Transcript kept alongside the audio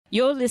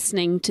You're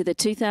listening to the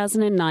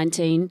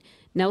 2019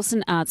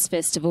 Nelson Arts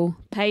Festival,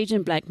 Page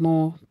and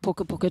Blackmore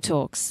Pukapuka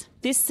Talks.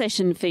 This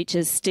session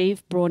features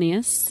Steve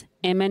Braunias,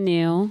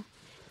 Neale,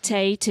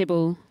 Tayi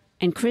Tibble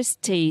and Chris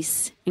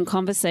Tse in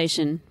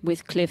conversation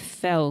with Cliff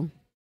Fell.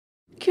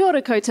 Kia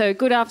ora koutou,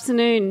 good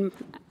afternoon.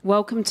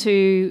 Welcome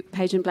to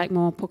Page and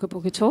Blackmore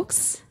Pukapuka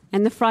Talks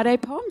and the Friday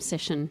poem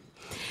session.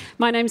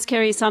 My name's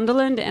Kerry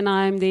Sunderland and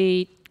I'm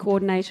the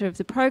coordinator of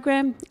the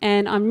program,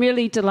 and I'm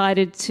really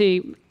delighted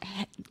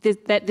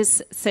that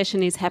this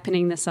session is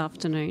happening this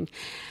afternoon.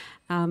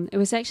 It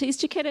was actually, is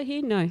Jaquetta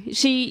here? No.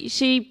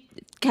 She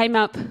came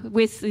up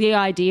with the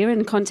idea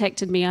and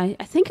contacted me, I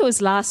think it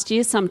was last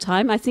year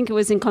sometime. I think it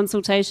was in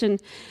consultation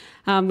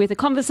with a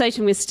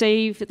conversation with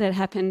Steve that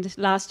happened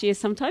last year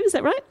sometime. Is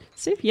that right,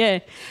 Steve? Yeah.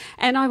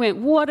 And I went,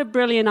 what a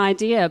brilliant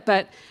idea.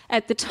 But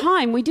at the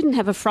time, we didn't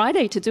have a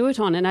Friday to do it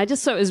on, and I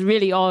just thought it was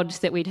really odd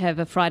that we'd have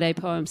a Friday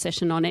poem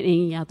session on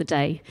any other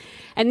day.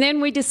 And then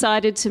we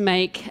decided to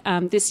make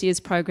this year's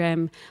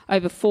program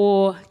over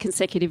 4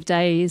 consecutive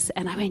days,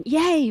 and I went,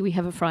 yay, we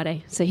have a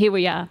Friday. So here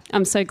we are.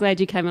 I'm so glad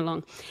you came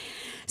along.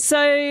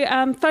 So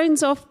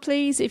phones off,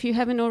 please, if you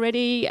haven't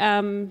already,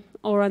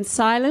 or on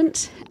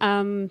silent.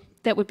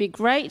 That would be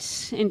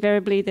great.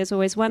 Invariably, there's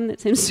always one that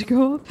seems to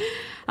go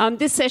off.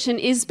 This session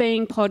is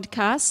being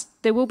podcast.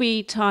 There will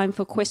be time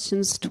for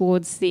questions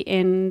towards the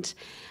end.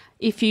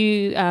 If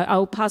you,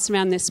 I'll pass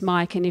around this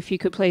mic, and if you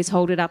could please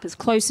hold it up as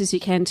close as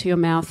you can to your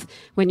mouth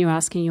when you're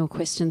asking your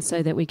questions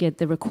so that we get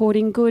the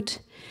recording good.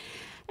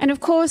 And of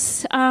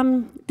course,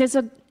 there's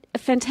a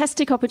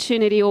fantastic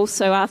opportunity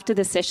also after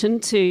the session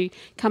to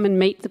come and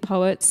meet the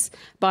poets,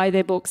 buy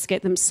their books,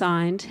 get them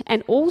signed,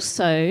 and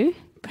also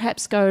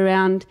perhaps go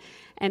around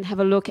and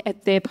have a look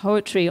at their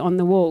poetry on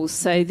the walls.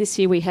 So this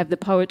year we have the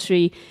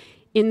poetry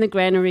in the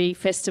Granary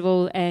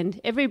Festival, and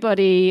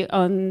everybody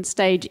on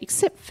stage,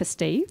 except for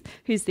Steve,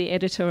 who's the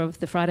editor of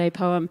the Friday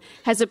poem,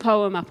 has a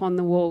poem up on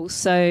the wall.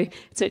 So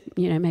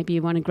maybe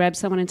you want to grab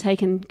someone and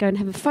go and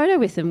have a photo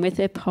with them with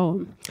their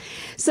poem.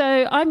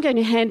 So I'm going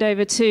to hand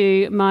over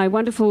to my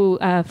wonderful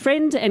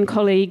friend and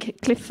colleague,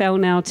 Cliff Fell,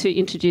 now to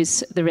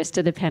introduce the rest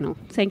of the panel.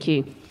 Thank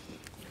you.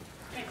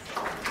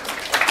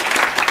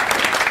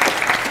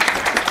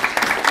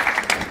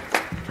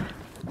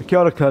 Kia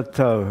ora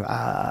koutou,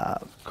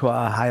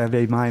 kua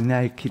haere mai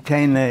nei ki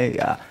tēnei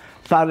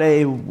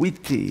whare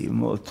witi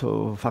mō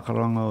tō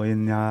whakarongo i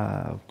ngā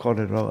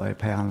kōrero e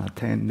pē ana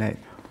tēnei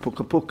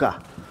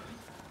Pukapuka,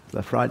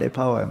 the Friday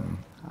poem.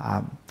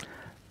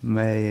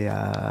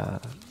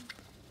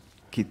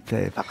 Ki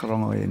te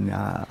whakarongo i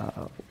ngā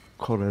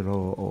kōrero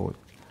o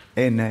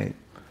enei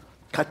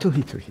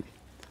katuhituhi.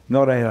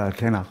 Nō reira,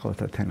 tēnā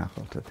koutou, tēnā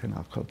koutou,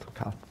 tēnā koutou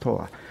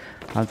katoa.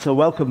 And so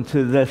welcome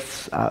to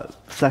this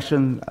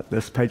session,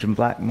 this Page and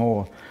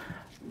Blackmore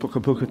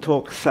Pukapuka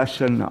Talk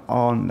session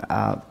on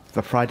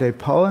the Friday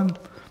poem.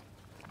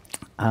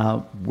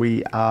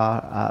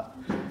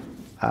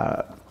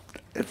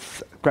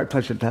 It's a great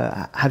pleasure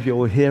to have you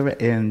all here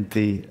in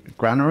the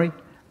Granary,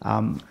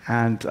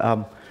 and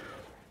to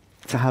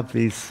have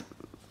these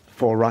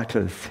 4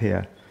 writers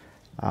here.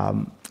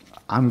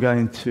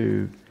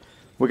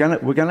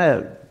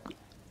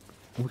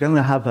 We're going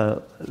to have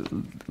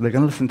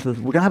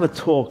a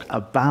talk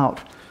about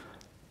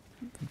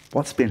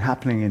what's been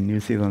happening in New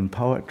Zealand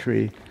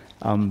poetry,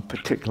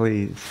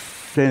 particularly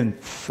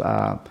since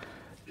the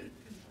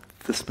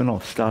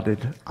Spinoff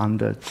started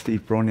under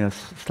Steve Braunias,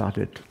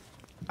 started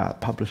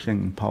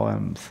publishing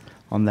poems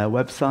on their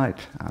website,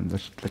 and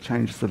the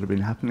changes that have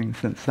been happening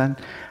since then.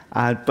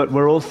 But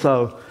we're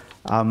also,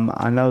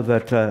 I know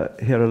that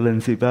Hira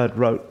Lindsay Bird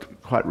wrote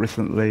quite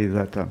recently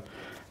that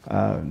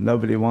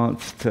nobody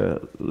wants to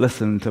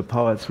listen to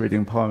poets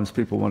reading poems.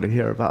 People want to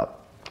hear about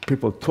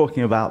people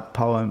talking about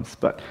poems,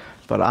 but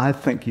I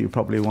think you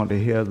probably want to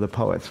hear the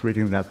poets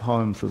reading their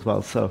poems as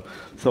well. So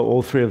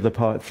all 3 of the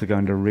poets are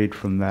going to read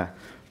from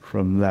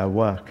their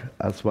work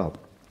as well.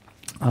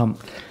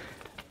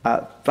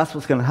 That's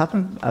what's going to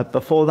happen.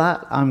 Before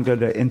that, I'm going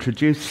to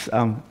introduce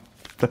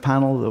the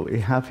panel that we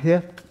have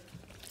here.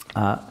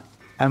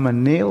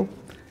 Neale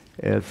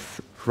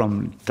is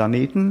from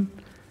Dunedin.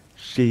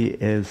 She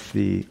is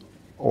the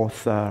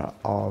author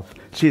of,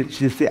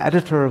 she's the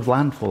editor of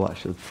Landfall, I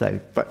should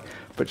say, but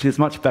she's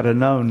much better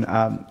known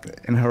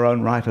in her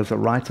own right as a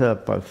writer,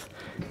 both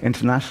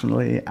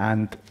internationally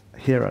and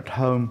here at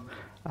home.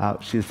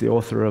 She's the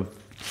author of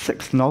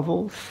 6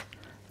 novels,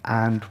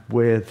 and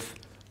with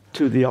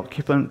To the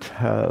Occupant,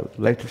 her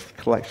latest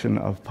collection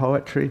of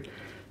poetry,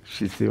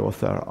 she's the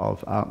author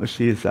of,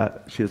 she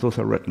has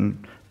also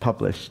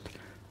published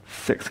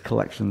 6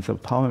 collections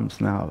of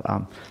poems now.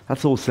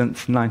 That's all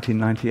since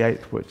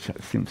 1998, which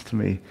seems to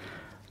me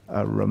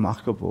a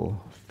remarkable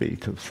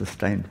feat of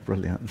sustained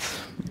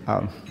brilliance.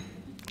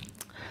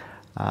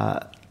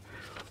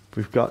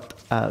 We've got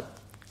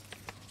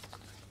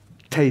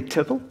Tayi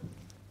Tibble,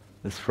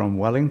 is from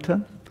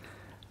Wellington.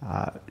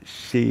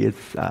 She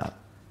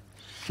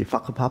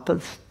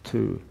whakapapas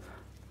to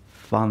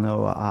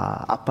whānau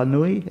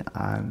Apanui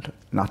and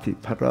Ngāti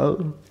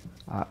Parau.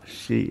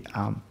 She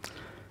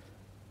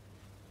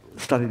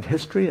studied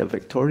history at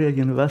Victoria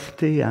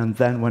University and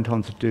then went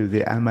on to do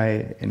the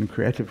MA in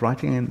creative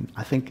writing,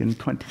 I think in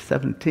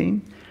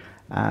 2017.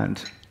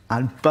 And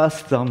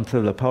burst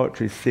onto the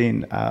poetry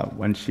scene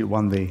when she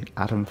won the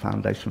Atom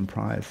Foundation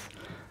Prize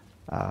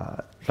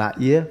that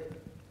year.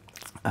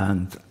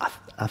 And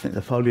I think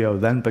the folio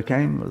then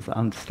became, as I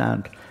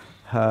understand,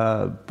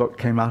 her book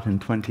came out in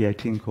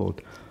 2018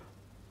 called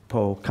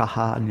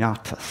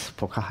Poūkahangatus,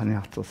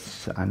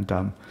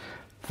 and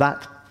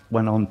that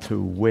went on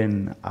to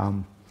win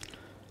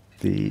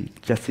the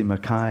Jessie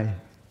Mackay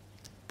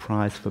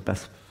Prize for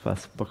Best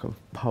First Book of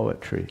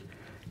Poetry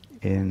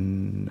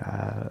in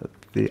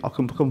the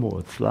Ockham Book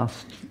Awards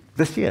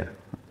this year.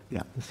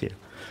 Yeah, this year.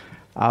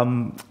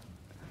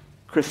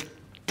 Chris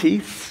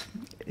Tse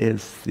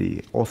is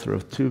the author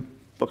of 2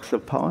 books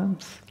of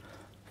poems.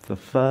 The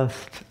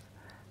first,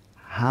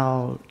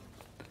 How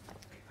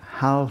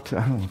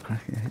to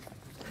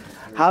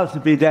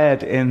Be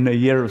Dead in a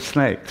Year of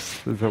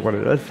Snakes, is what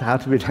it is. How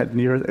to Be Dead in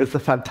a Year. It's a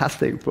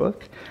fantastic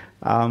book.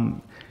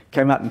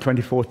 Came out in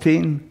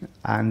 2014,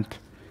 and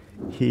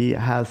he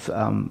has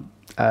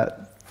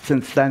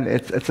since then.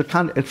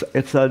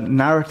 It's a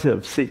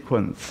narrative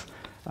sequence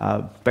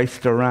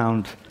based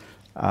around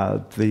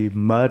the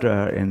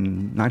murder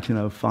in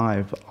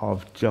 1905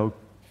 of Jo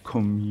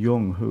Kum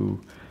Yung, who,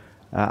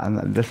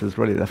 and this is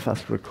really the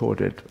first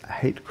recorded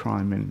hate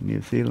crime in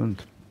New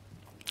Zealand.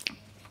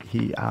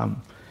 It's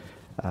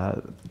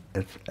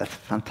a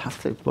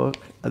fantastic book.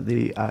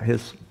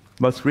 His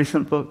most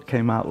recent book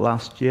came out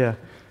last year,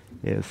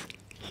 is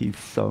He's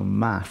So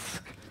MASC,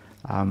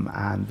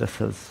 and this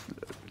has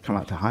come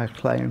out to high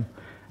acclaim,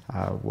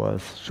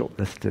 was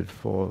shortlisted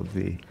for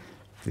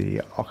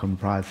the Ockham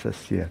Prize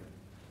this year.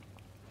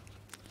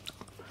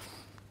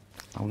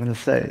 I'm going to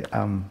say,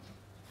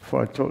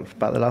 before I talk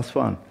about the last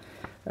one,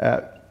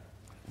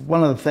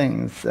 one of the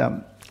things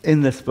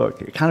in this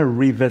book, it kind of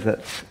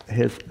revisits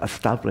his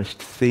established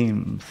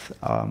themes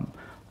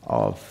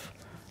of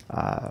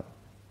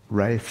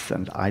race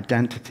and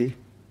identity,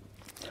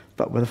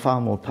 but with a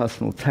far more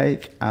personal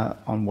take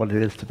on what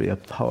it is to be a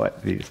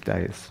poet these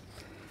days.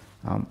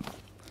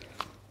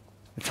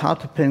 It's hard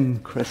to pin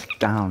Chris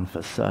down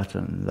for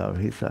certain, though.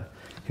 He's a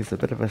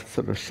bit of a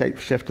sort of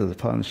shapeshifter. The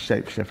poems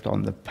shapeshift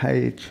on the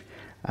page,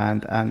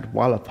 and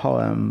while a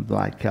poem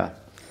like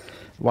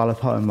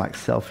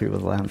Selfie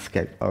with a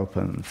Landscape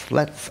opens,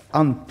 let's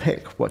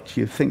unpick what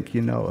you think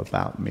you know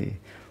about me,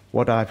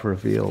 what I've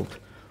revealed,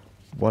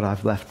 what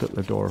I've left at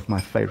the door of my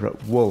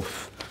favorite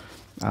wolf.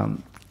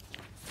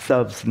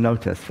 Serves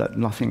notice that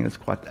nothing is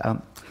quite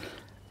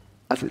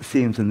as it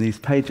seems in these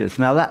pages.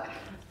 Now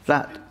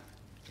that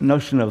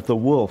notion of the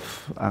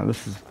wolf,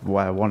 this is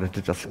why I wanted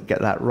to just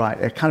get that right,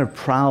 it kind of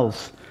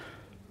prowls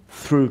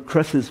through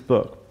Chris's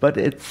book, but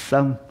it's,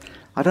 I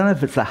don't know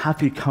if it's a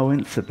happy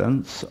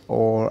coincidence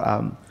or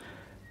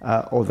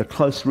the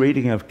close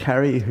reading of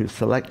Kerry, who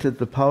selected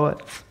the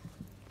poets,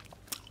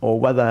 or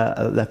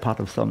whether they're part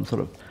of some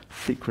sort of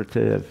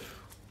secretive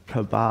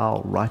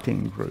cabal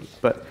writing group.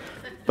 But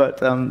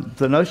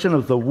the notion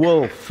of the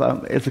wolf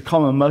is a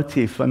common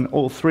motif in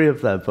all 3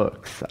 of their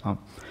books.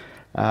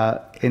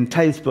 In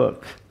Tayi's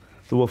book,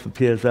 the wolf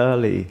appears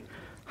early,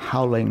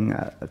 howling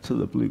to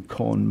the blue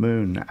corn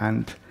moon,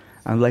 and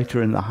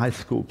later in the high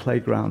school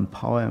playground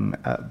poem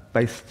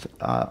based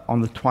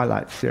on the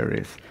Twilight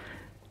series.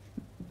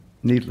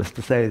 Needless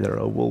to say, there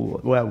are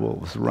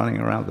werewolves running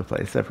around the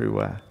place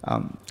everywhere.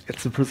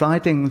 It's a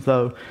presiding,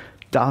 though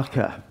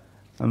darker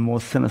and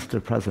more sinister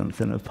presence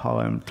in a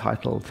poem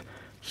titled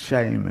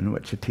Shame, in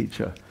which a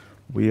teacher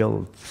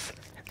wields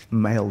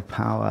male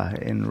power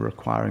in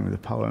requiring the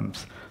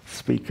poem's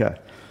speaker,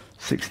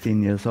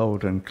 16 years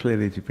old and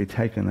clearly to be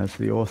taken as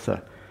the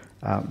author,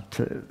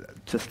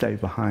 to stay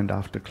behind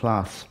after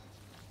class.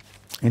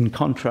 In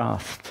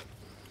contrast,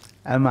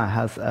 Emma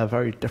has a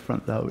very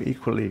different, though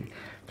equally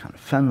kind of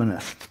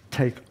feminist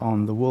take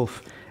on the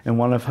wolf in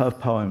one of her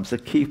poems, a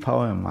key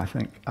poem, I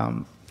think,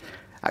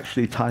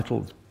 actually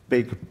titled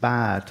Big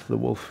Bad. The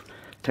wolf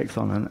takes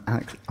on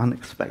an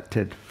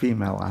unexpected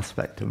female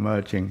aspect,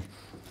 emerging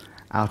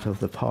out of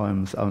the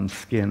poem's own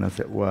skin, as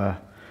it were,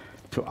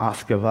 to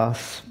ask of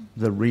us,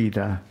 the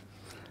reader,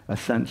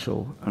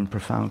 essential and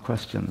profound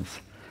questions.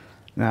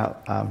 Now,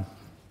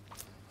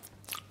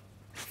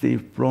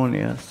 Steve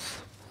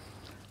Braunias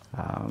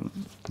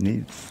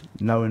needs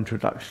no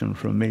introduction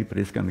from me, but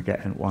he's going to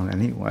get one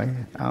anyway.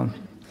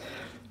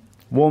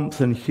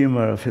 Warmth and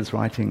humor of his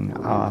writing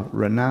are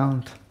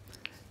renowned.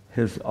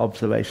 His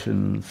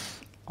observations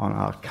on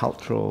our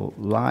cultural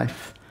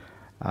life,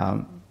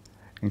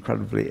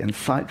 incredibly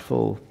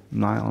insightful,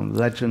 nigh on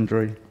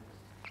legendary.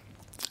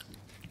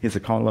 He's a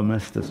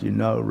columnist, as you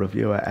know,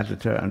 reviewer,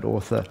 editor, and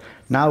author,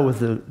 now with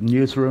the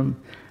Newsroom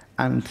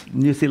and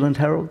New Zealand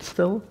Herald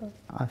still,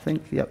 I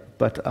think, yep.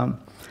 But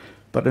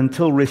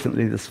until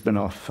recently, the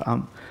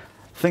Spinoff.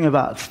 Thing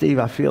about Steve,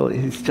 I feel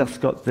he's just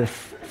got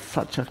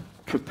such a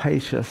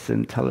capacious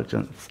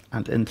intelligence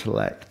and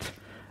intellect.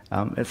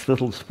 It's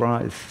little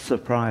surprise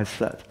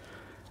that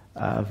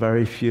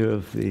very few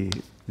of the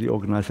the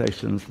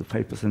organisations, the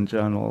papers and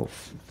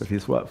journals that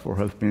he's worked for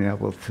have been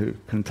able to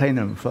contain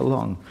him for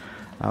long,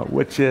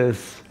 which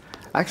is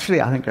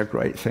actually, I think, a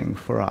great thing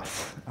for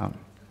us.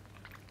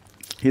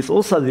 He's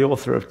also the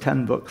author of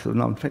 10 books of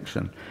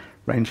non-fiction,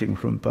 ranging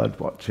from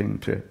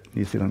birdwatching to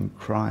New Zealand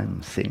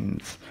crime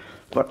scenes.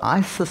 But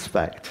I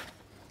suspect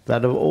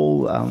that of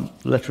all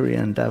literary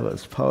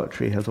endeavours,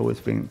 poetry has always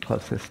been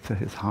closest to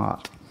his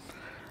heart.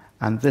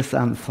 And this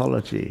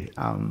anthology,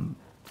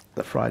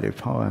 the Friday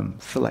Poem,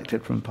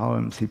 selected from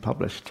poems he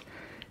published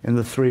in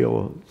the 3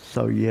 or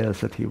so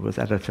years that he was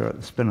editor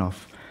at the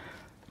Spinoff,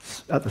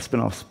 at the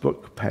Spinoff's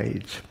book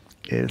page,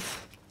 is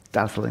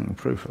dazzling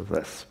proof of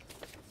this.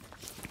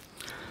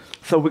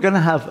 So we're going to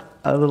have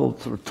a little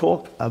sort of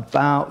talk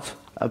about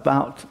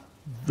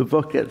the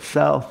book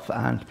itself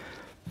and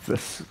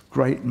this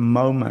great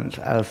moment,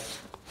 as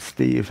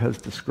Steve has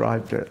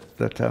described it,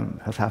 that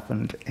has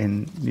happened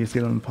in New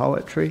Zealand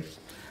poetry,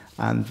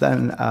 and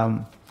then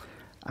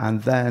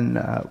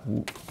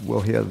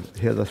we'll hear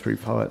the 3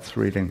 poets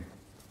reading.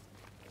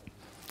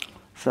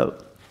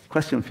 So,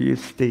 question for you,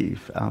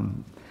 Steve.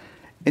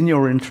 In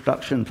your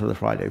introduction to the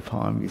Friday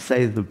Poem, you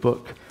say the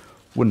book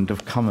wouldn't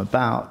have come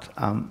about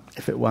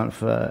if it weren't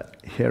for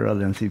Hera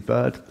Lindsay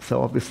Bird.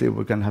 So obviously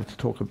we're going to have to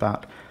talk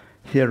about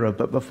Hera.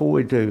 But before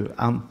we do,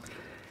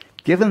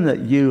 given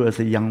that you as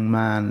a young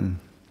man,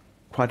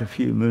 quite a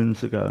few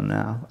moons ago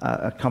now,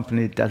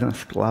 accompanied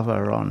Dennis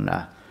Glover on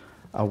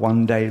a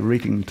one-day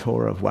reading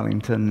tour of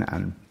Wellington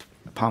and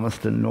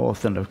Palmerston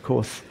North, and of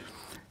course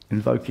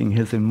invoking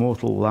his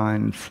immortal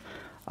lines,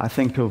 I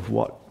think of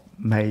what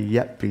may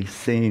yet be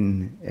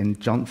seen in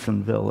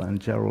Johnsonville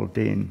and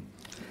Geraldine.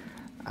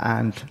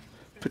 And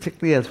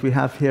particularly as we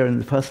have here in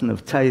the person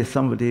of Tayi,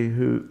 somebody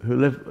who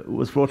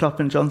was brought up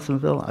in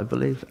Johnsonville, I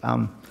believe.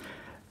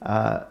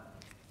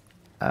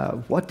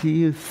 What do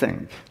you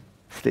think,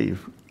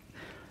 Steve,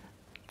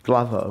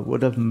 Glover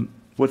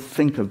would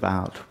think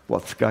about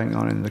what's going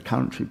on in the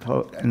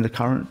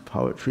current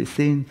poetry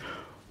scene?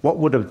 What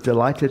would have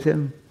delighted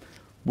him?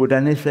 Would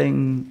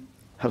anything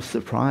have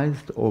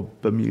surprised or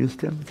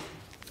bemused him?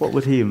 What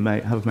would he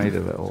have made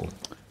of it all?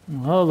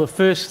 Well, the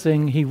first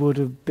thing he would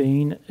have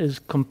been is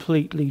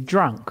completely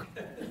drunk.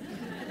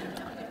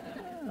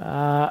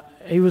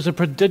 He was a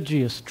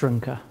prodigious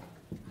drinker.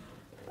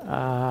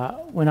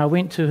 When I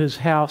went to his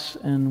house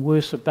in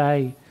Wersa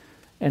Bay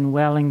in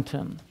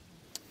Wellington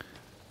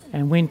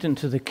and went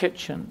into the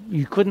kitchen,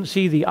 you couldn't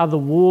see the other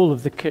wall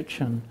of the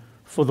kitchen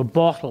for the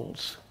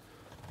bottles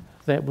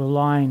that were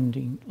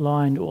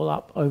lined all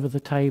up over the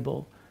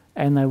table,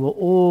 and they were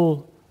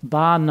all,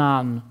 bar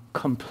none,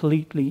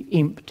 completely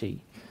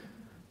empty.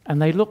 And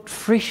they looked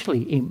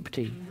freshly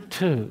empty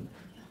too.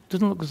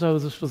 Didn't look as though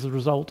this was the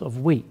result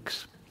of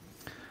weeks.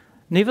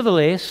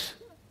 Nevertheless,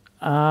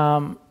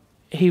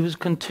 he was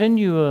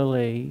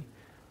constantly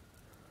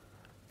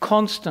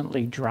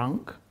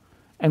drunk,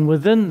 and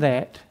within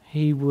that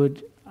he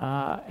would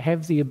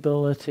have the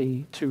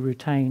ability to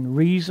retain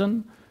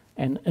reason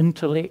and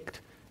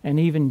intellect and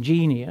even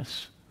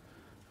genius.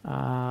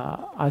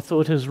 I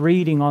thought his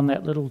reading on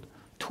that little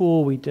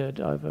tour we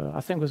did over,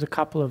 I think it was a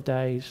couple of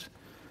days,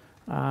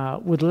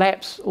 would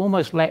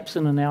almost lapse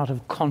in and out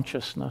of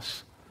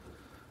consciousness.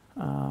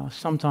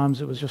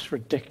 Sometimes it was just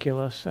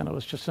ridiculous and it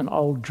was just an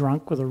old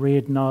drunk with a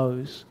red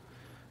nose.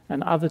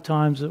 And other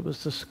times it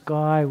was this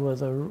guy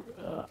with an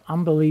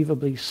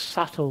unbelievably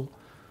subtle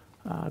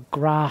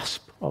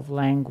grasp of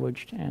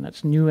language and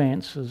its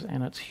nuances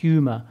and its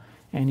humour,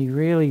 and he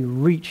really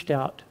reached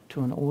out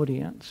to an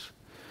audience.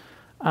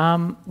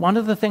 One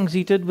of the things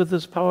he did with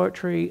his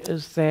poetry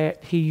is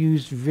that he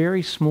used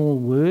very small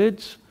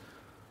words,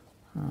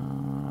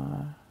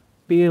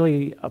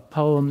 barely a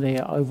poem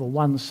there over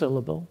 1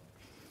 syllable.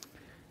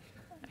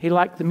 He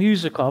liked the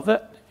music of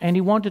it, and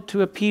he wanted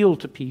to appeal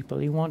to people.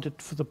 He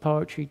wanted for the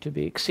poetry to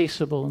be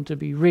accessible and to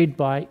be read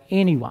by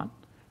anyone,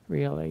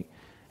 really.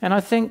 And I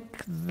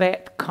think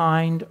that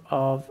kind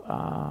of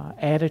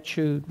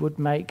attitude would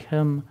make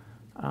him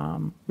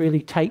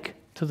really take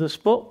to this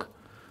book.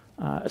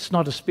 It's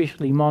not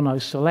especially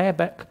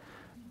monosyllabic,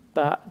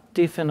 but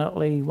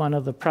definitely one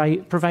of the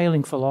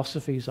prevailing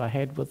philosophies I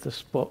had with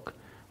this book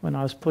when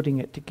I was putting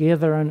it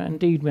together, and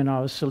indeed when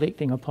I was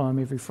selecting a poem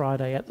every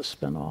Friday at the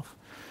Spinoff,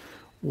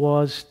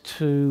 was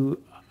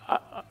to...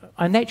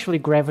 I naturally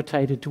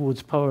gravitated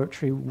towards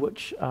poetry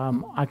which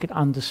I could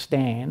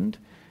understand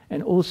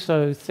and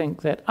also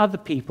think that other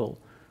people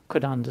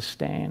could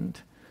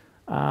understand.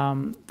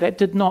 That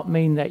did not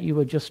mean that you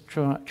were just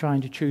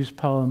trying to choose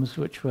poems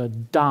which were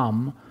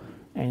dumb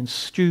and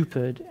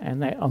stupid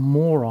and that a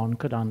moron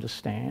could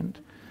understand,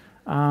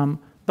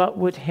 but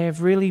would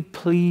have really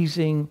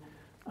pleasing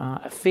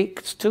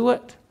effects to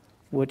it,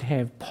 would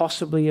have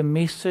possibly a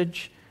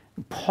message,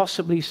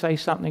 possibly say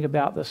something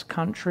about this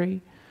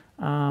country.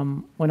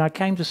 When I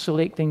came to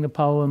selecting the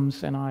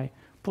poems and I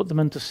put them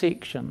into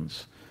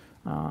sections,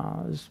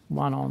 there's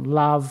one on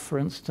love, for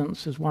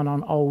instance, there's one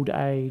on old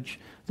age.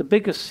 The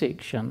biggest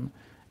section,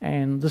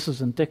 and this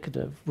is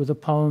indicative, were the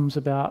poems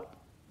about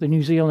the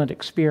New Zealand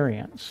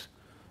experience.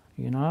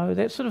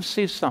 That sort of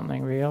says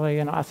something, really,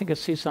 and I think it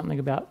says something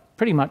about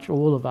pretty much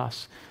all of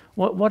us.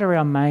 What are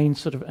our main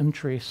sort of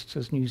interests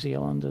as New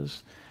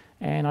Zealanders?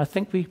 And I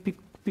think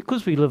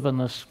because we live in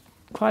this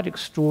quite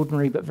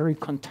extraordinary but very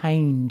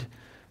contained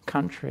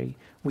country,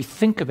 we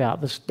think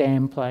about this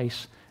damn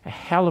place a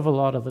hell of a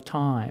lot of the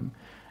time.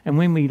 And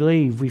when we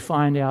leave, we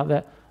find out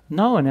that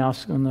no one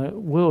else in the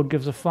world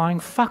gives a flying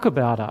fuck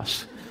about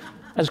us.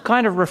 It's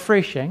kind of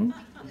refreshing.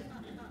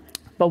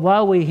 But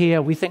while we're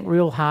here, we think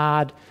real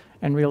hard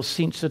and real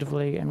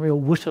sensitively and real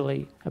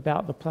wittily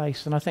about the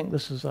place. And I think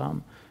this is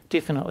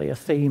definitely a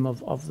theme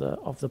of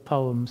the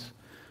poems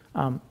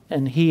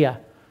in here.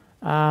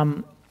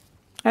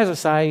 As I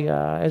say,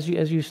 as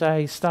you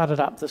say, started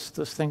up this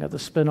thing at the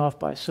Spinoff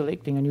by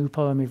selecting a new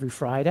poem every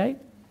Friday.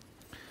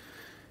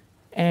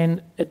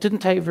 And it didn't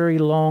take very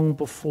long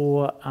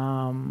before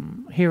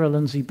Hera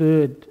Lindsay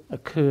Bird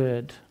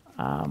occurred.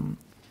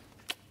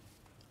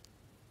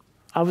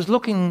 I was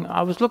looking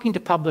to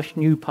publish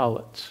new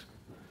poets.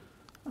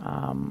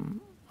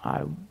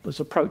 I was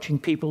approaching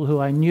people who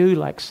I knew,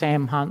 like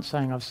Sam Hunt,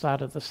 saying, "I've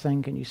started this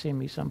thing, can you send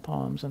me some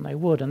poems?" And they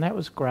would, and that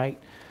was great.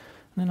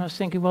 And then I was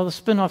thinking, well, the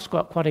Spinoff's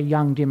got quite a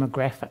young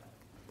demographic.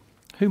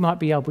 Who might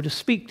be able to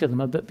speak to them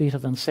a bit better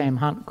than Sam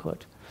Hunt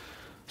could?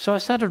 So I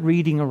started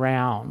reading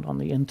around on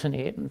the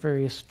internet and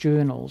various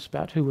journals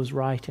about who was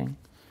writing.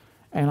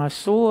 And I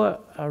saw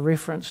a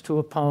reference to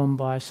a poem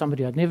by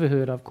somebody I'd never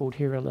heard of called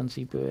Hera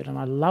Lindsay Bird, and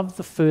I loved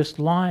the first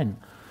line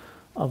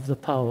of the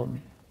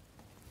poem.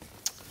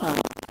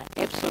 I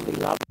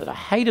absolutely loved it. I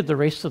hated the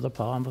rest of the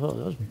poem. I thought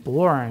it was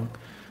boring.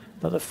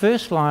 But the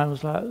first line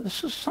was like,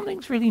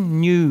 something's really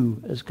new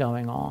is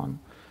going on.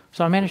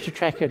 So I managed to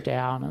track her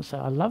down and say,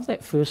 I love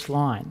that first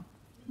line.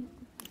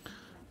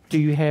 Do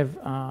you have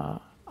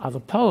other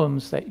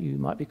poems that you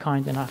might be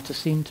kind enough to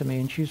send to me?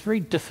 And she was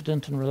very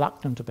diffident and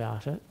reluctant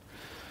about it.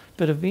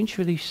 But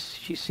eventually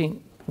she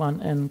sent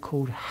one in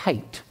called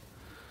Hate.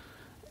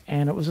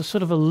 And it was a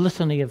sort of a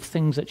litany of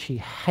things that she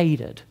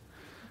hated.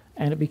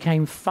 And it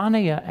became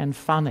funnier and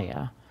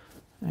funnier,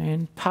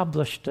 and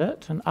published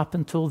it. And up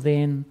until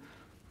then,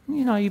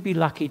 you'd be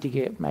lucky to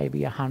get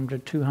maybe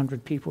 100,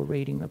 200 people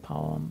reading the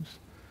poems.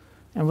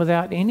 And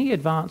without any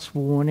advance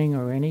warning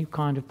or any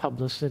kind of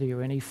publicity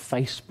or any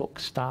Facebook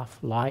stuff,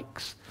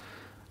 likes,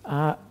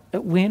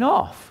 it went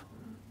off.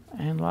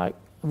 And like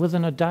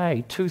within a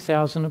day,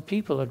 2,000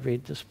 people had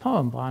read this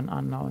poem by an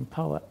unknown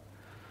poet.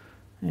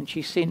 And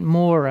she sent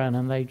more in,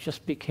 and they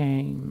just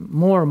became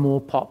more and more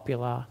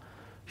popular.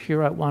 She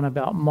wrote one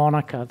about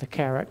Monica, the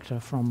character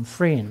from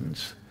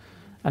Friends.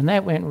 And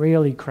that went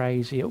really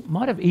crazy. It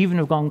might have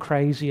even gone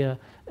crazier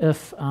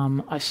if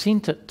I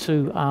sent it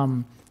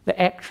to the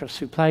actress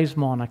who plays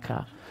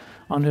Monica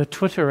on her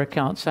Twitter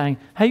account saying,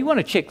 "Hey, you want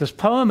to check this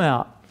poem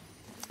out?"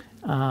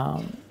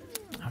 I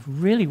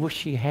really wish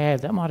she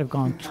had. That might have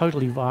gone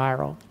totally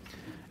viral.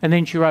 And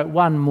then she wrote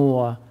one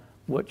more,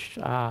 which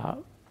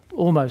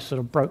almost sort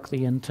of broke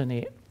the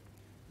internet.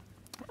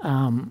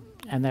 And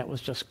that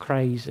was just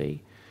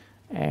crazy.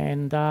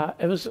 And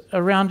it was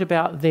around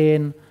about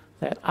then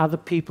that other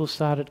people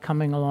started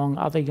coming along,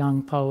 other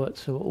young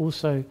poets who were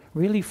also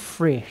really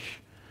fresh,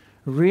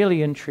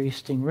 really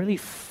interesting, really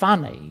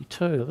funny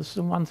too. This is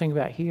the one thing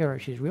about Hera,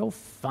 she's real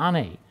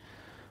funny.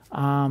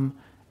 And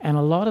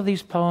a lot of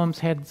these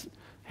poems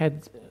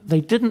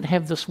they didn't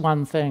have this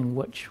one thing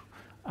which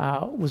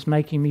was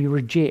making me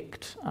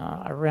reject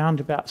around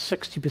about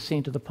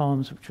 60% of the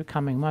poems which were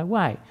coming my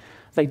way.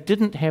 They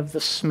didn't have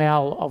the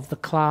smell of the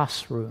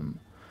classroom.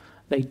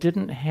 They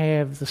didn't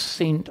have the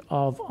scent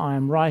of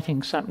I'm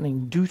writing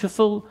something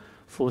dutiful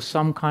for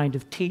some kind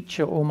of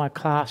teacher or my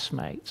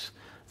classmates.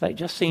 They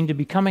just seemed to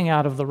be coming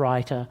out of the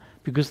writer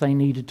because they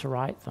needed to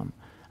write them.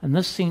 And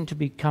this seemed to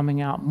be coming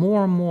out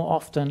more and more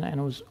often,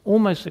 and it was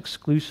almost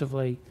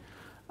exclusively,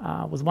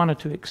 with one or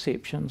two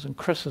exceptions, and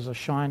Chris is a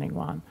shining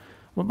one,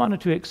 with one or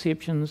two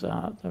exceptions,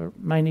 they're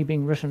mainly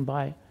being written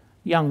by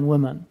young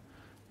women.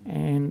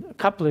 And a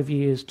couple of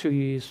years, 2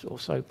 years or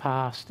so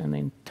passed, and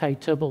then Tayi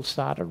Tibble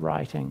started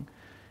writing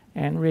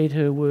and read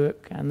her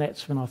work, and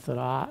that's when I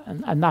thought,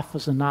 enough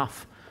is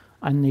enough.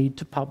 I need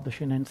to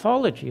publish an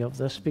anthology of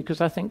this because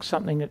I think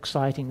something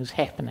exciting is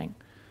happening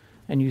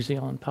in New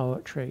Zealand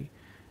poetry.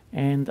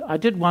 And I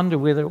did wonder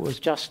whether it was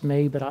just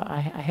me, but I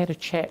had a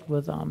chat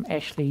with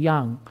Ashley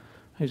Young,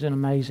 who's an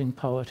amazing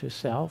poet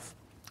herself,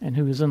 and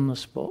who is in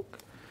this book.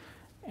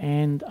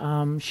 And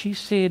she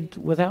said,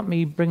 without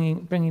me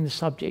bringing the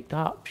subject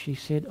up, she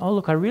said, "Oh,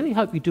 look, I really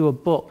hope you do a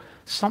book.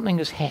 Something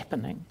is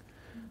happening."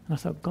 And I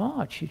thought,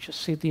 God, she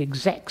just said the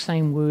exact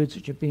same words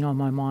which have been on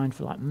my mind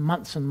for like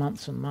months and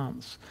months and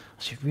months.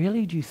 I said,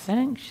 "Really, do you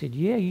think?" She said,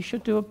 "Yeah, you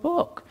should do a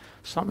book.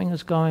 Something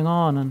is going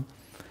on." And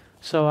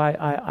so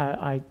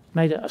I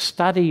made a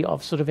study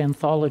of sort of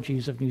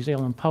anthologies of New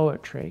Zealand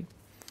poetry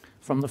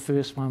from the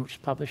first one, which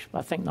was published,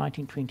 I think,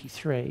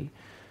 1923,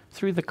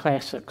 through the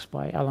classics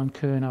by Alan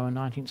Curnow in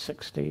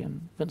 1960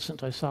 and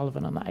Vincent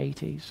O'Sullivan in the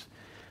 80s.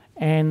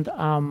 And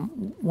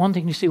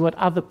wanting to see what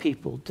other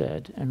people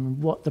did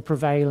and what the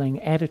prevailing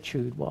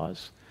attitude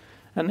was.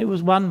 And there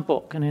was one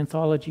book, an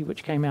anthology,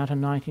 which came out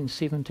in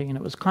 1970, and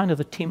it was kind of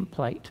the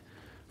template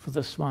for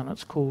this one.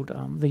 It's called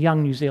The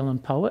Young New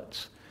Zealand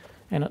Poets,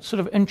 and it sort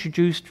of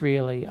introduced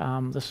really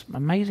this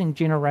amazing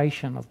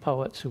generation of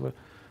poets who were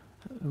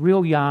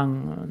real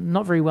young,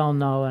 not very well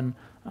known,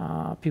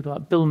 people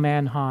like Bill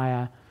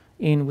Manhire,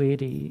 Ian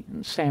Weddy,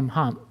 and Sam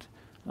Hunt,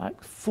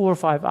 like 4 or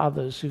 5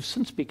 others who've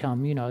since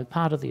become,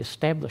 part of the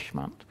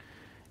establishment.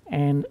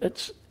 And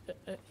it's,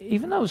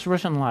 even though it was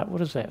written like,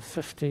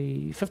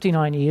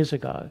 59 years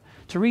ago,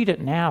 to read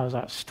it now is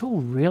like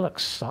still real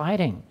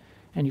exciting.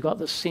 And you got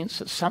this sense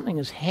that something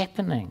is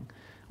happening,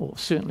 or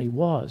certainly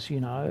was,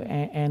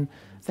 and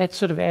that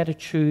sort of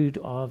attitude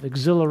of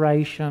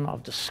exhilaration,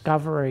 of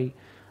discovery,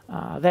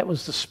 that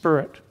was the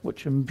spirit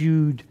which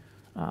imbued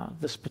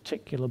this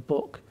particular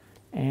book,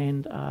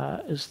 and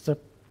is the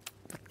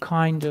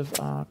kind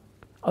of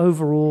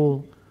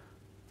overall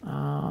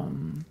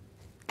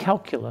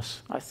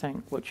calculus, I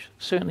think, which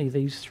certainly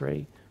these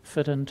 3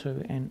 fit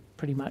into, and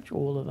pretty much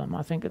all of them.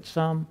 I think it's,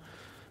 it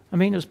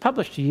was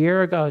published a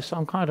year ago, so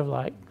I'm kind of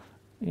like,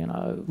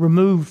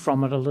 removed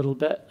from it a little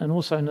bit, and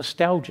also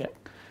nostalgic.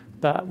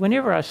 But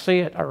whenever I see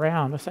it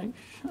around, I think,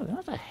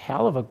 that's a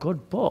hell of a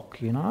good book,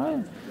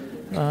 I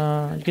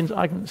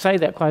can say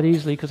that quite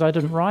easily because I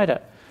didn't write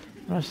it.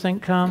 But I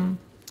think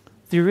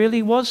there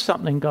really was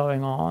something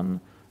going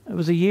on. It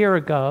was a year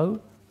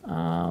ago,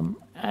 and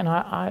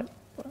I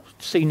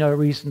see no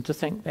reason to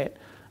think that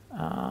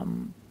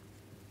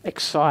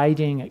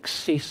exciting,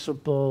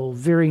 accessible,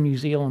 very New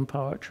Zealand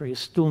poetry is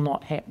still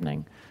not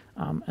happening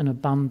in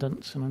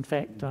abundance. And in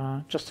fact,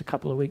 just a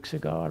couple of weeks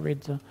ago, I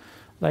read the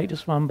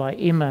latest one by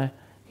Emma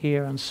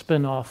here in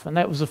Spinoff, and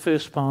that was the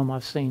first poem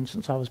I've seen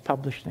since I was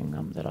publishing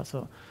them that I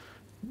thought,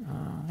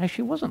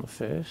 actually it wasn't the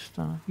first,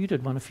 you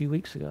did one a few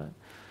weeks ago.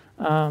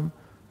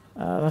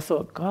 I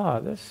thought,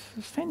 God, this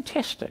is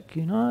fantastic,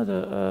 there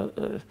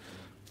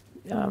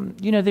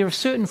are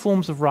certain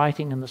forms of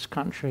writing in this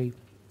country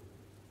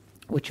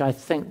which I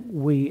think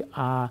we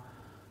are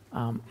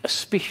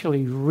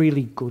especially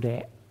really good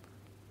at.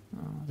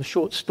 The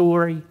short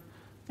story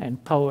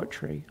and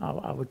poetry,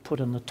 I would put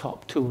in the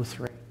top 2 or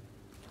 3.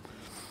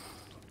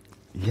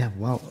 Yeah,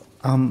 well,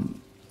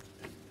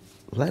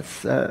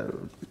 let's.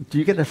 Do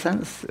you get a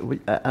sense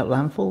at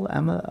Landfall,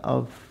 Emma,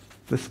 of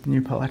this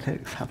new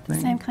poetics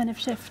happening? Same kind of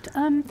shift.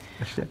 A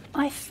shift.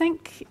 I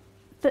think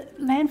that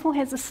Landfall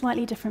has a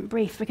slightly different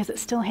brief because it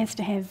still has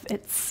to have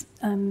its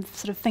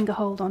sort of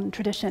fingerhold on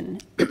tradition.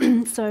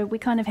 So we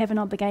kind of have an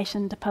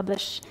obligation to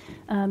publish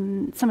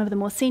some of the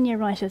more senior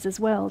writers as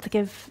well, to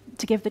give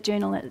the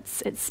journal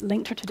its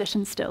link to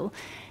tradition still.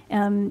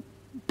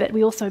 But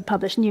we also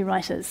publish new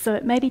writers, so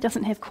it maybe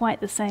doesn't have quite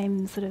the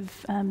same sort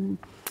of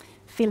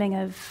feeling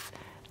of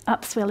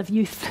upswell of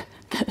youth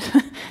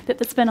that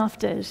the Spinoff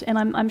did. And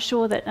I'm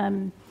sure that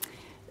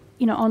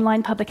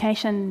online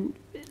publication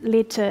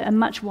led to a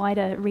much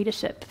wider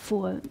readership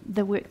for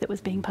the work that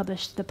was being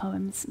published, the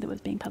poems that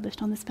was being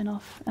published on the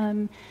Spinoff.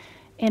 And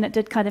it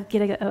did kind of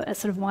get a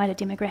sort of wider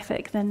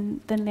demographic than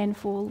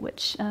Landfall,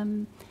 which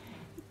that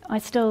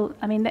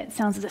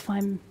sounds as if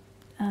I'm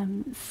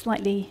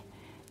slightly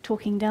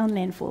talking down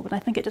Landfall, but I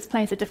think it just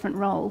plays a different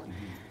role.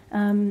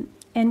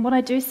 And what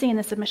I do see in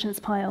the submissions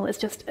pile is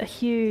just a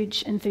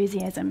huge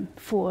enthusiasm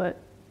for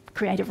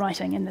creative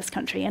writing in this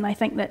country, and I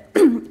think that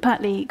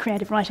partly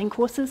creative writing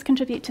courses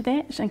contribute to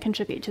that and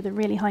contribute to the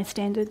really high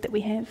standard that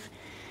we have.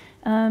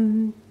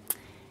 And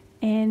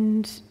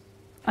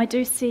I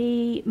do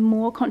see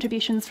more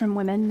contributions from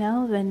women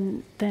now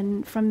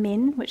than from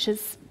men, which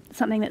is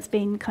something that's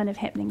been kind of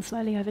happening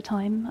slowly over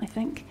time, I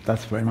think.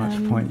 That's very much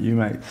the point you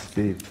make,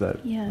 Steve,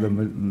 that the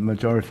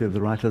majority of the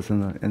writers in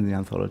the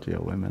anthology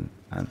are women,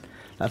 and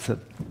that's a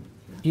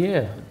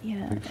big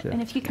shift.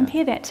 And if you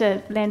compare that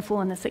to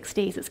Landfall in the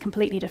 60s, it's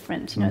completely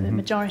different. The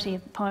majority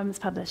of poems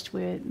published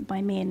were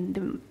by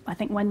men. I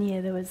think one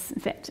year there was,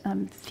 in fact,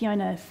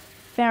 Fiona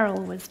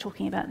Farrell was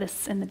talking about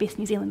this in the Best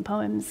New Zealand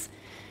Poems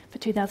for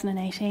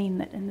 2018,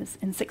 that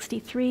in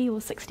 63 or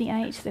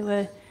 68 there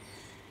were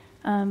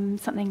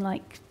something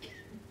like,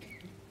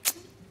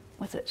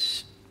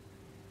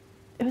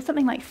 it was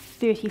something like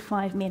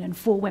 35 men and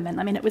 4 women.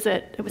 I mean, it was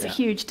a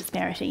huge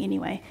disparity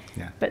anyway.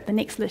 Yeah. But the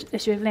next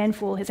issue of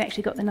Landfall has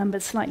actually got the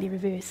numbers slightly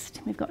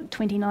reversed. We've got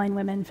 29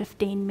 women,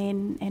 15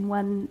 men, and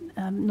 1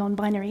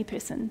 non-binary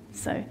person.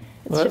 So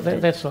it's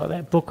shifted. That's like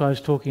that book I was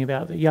talking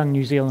about, the Young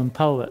New Zealand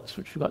Poets,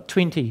 which we've got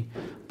 20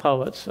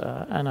 poets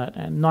in it,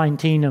 and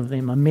 19 of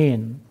them are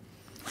men.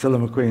 Cilla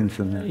McQueen's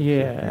in there.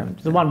 Yeah,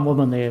 the one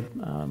woman there,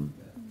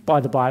 by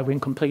the by,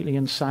 went completely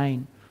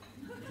insane.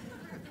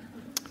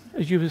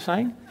 As you were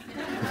saying?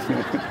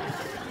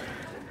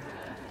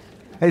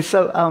 Hey,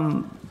 so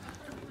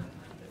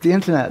the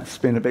internet's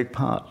been a big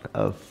part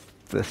of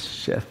this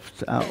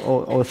shift,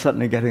 or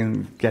certainly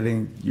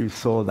getting you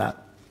saw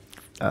that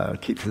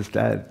Keeps Us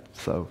Dead,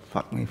 so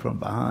Fuck Me From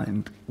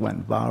Behind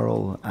went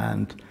viral,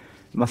 and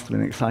it must have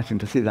been exciting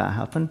to see that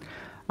happen.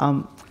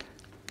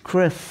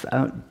 Chris,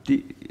 I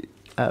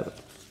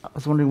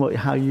was wondering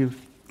how you've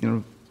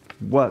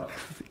worked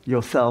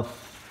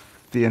yourself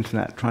the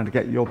internet, trying to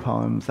get your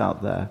poems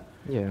out there.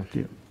 Yeah.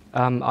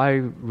 I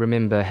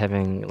remember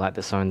having like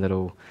this own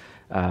little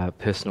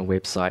personal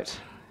website.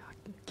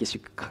 I guess you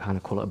could kind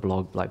of call it a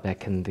blog, like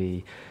back in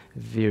the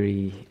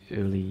very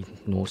early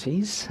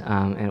noughties,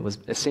 and it was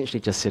essentially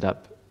just set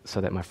up so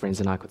that my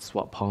friends and I could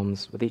swap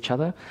poems with each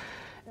other.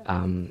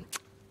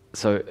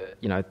 So,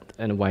 you know,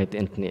 in a way, the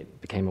internet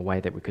became a way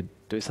that we could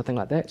do something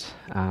like that.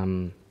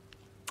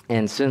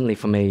 And certainly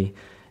for me,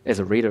 as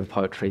a reader of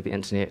poetry, the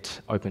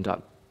internet opened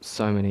up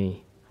so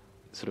many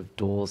sort of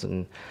doors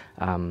and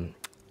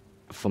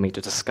for me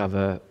to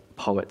discover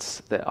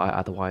poets that I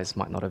otherwise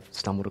might not have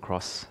stumbled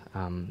across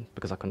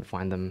because I couldn't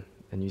find them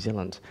in New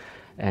Zealand.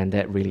 And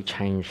that really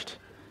changed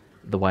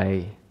the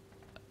way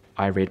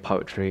I read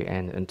poetry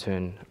and in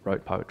turn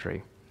wrote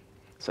poetry.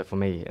 So for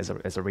me,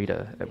 as a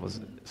reader, it was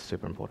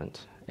super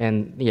important.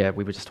 And yeah,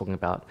 we were just talking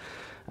about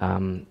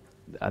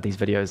these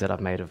videos that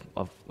I've made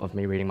of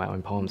me reading my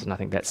own poems, and I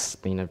think that's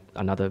been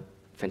another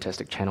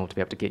fantastic channel to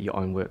be able to get your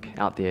own work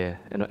out there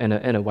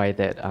in a way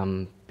that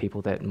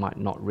people that might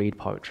not read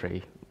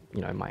poetry,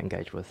 you know, might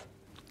engage with.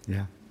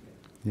 Yeah,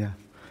 yeah.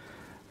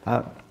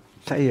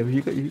 Tayi, have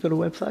you got a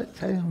website,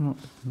 Tayi?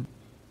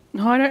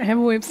 No, I don't have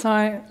a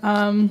website.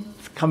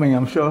 It's coming,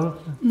 I'm sure.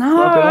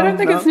 No, I don't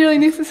think it's really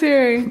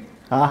necessary.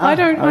 I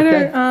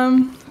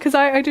don't, because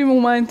I do all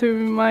mine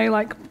through my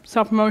like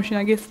self-promotion,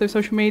 I guess, through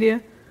social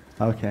media.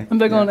 Okay. I'm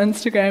big on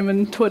Instagram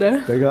and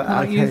Twitter.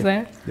 I use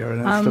that. You're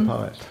an Insta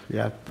poet,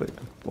 yeah,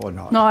 or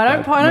not. No,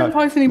 I don't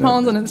post any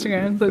poems on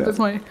Instagram. So that's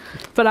my.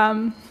 But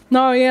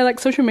no, yeah, like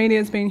social media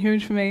has been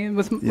huge for me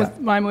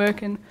with my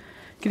work and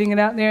getting it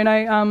out there. And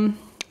I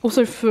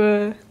also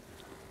for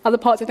other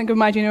parts, I think, of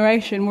my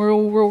generation, we're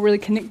all really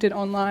connected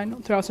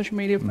online through our social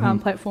media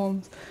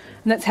platforms.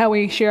 And that's how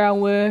we share our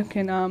work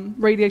and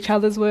read each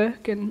other's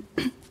work. And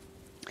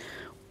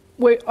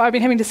I've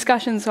been having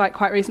discussions like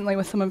quite recently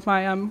with some of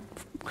my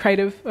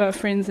creative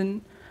friends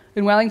in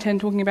Wellington,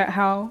 talking about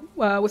how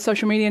with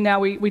social media now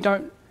we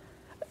don't.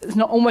 It's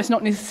almost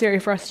not necessary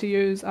for us to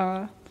use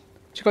to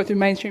go through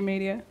mainstream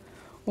media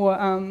or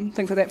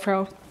things like that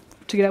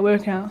to get our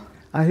work out.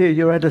 I hear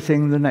you're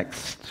editing the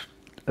next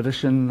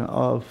edition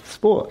of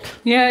Sport.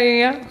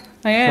 Yeah.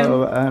 I am.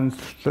 So, and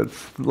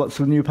there's lots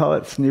of new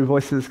poets, new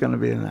voices going to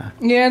be in there.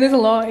 Yeah, there's a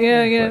lot.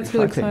 Yeah, it's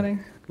really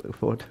exciting. Look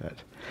forward to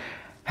it.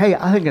 Hey,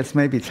 I think it's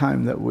maybe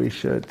time that we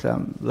should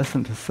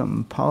listen to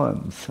some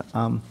poems.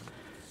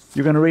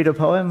 You're going to read a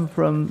poem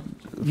from...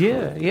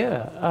 Yeah.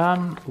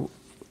 Mind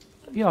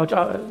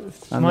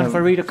if I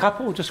read a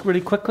couple, just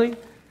really quickly?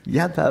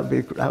 Yeah, that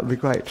would be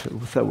great.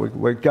 So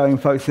we're going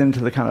folks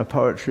into the kind of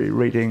poetry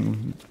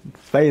reading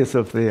phase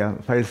of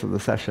the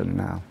session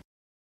now.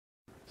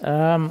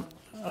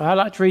 I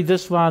like to read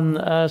this one.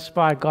 It's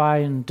by a guy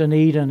in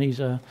Dunedin. He's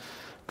a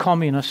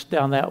communist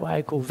down that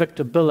way called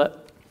Victor Billet.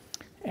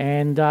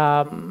 And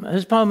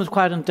his poem is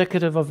quite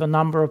indicative of a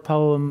number of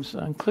poems,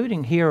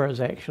 including Hera's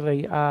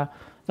actually.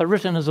 They're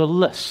written as a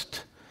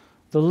list.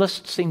 The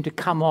list seemed to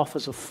come off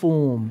as a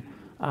form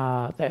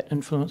that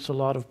influenced a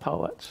lot of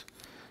poets.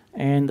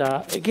 And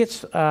it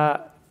gets,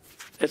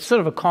 it's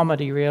sort of a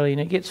comedy really, and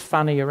it gets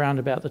funny around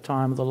about the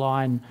time of the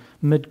line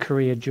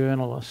mid-career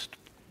journalist.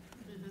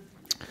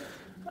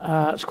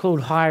 It's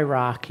called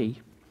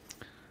Hierarchy.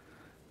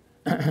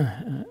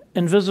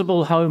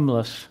 Invisible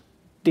homeless,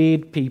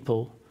 dead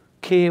people,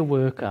 care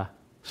worker,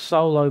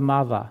 solo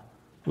mother,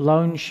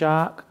 loan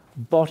shark,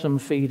 bottom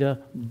feeder,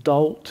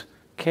 dolt,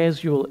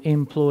 casual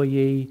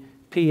employee,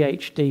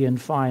 PhD in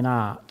fine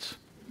arts.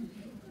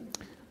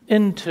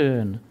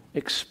 Intern,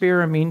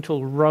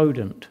 experimental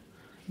rodent,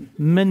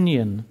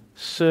 minion,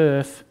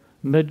 serf,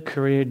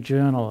 mid-career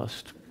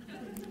journalist.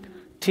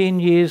 10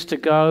 years to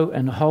go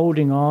and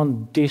holding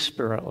on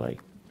desperately.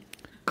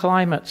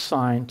 Climate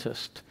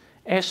scientist,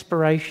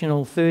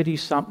 aspirational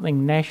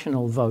 30-something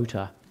national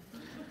voter.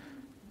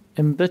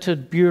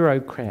 Embittered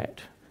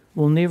bureaucrat,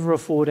 will never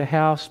afford a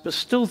house but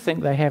still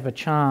think they have a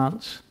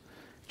chance.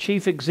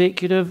 Chief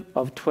executive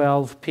of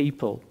 12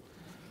 people.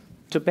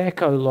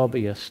 Tobacco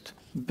lobbyist,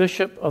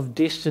 bishop of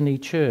Destiny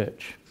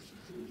Church.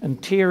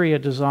 Interior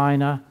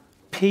designer,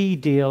 pea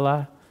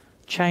dealer,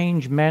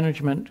 change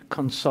management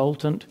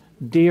consultant,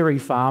 dairy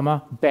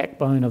farmer,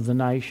 backbone of the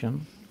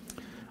nation.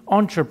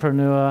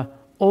 Entrepreneur,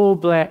 all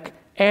black,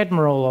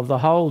 admiral of the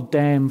whole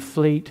damn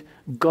fleet,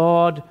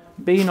 God,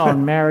 been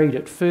on married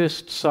at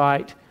first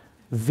sight,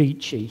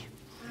 Vici.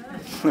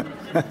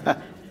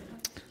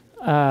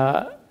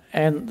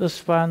 And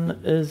this one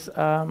is,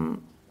 I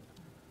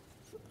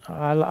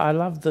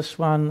love this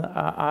one.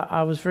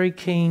 I was very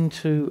keen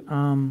to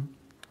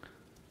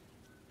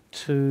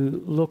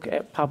look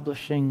at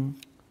publishing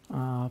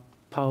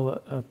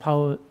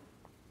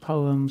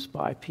poems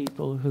by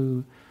people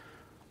who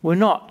were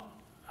not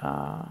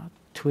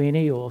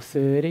 20 or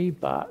 30,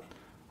 but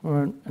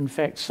were in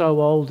fact so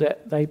old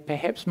that they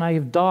perhaps may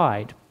have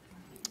died.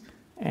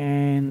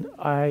 And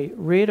I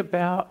read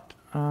about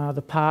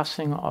the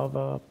passing of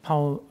a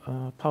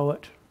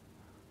poet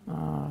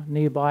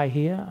nearby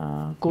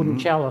here, Gordon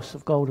Chalice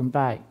of Golden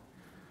Bay.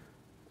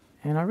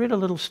 And I read a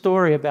little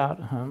story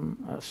about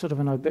him, sort of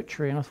an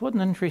obituary, and I thought, what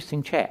an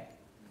interesting chap.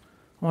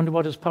 I wondered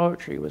what his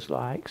poetry was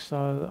like,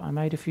 so I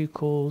made a few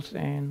calls,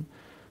 and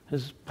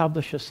his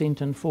publisher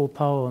sent in 4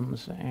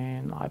 poems,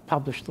 and I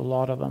published a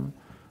lot of them.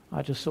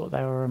 I just thought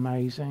they were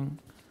amazing.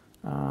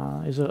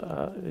 He's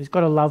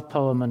got a love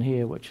poem in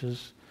here, which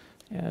is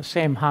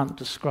Sam Hunt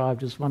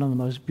described as one of the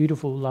most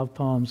beautiful love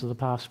poems of the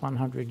past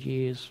 100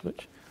 years,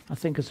 which I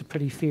think is a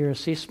pretty fair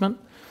assessment.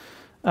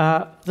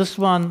 This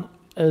one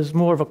is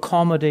more of a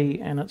comedy,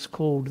 and it's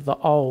called The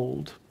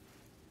Old.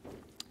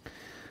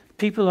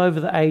 People over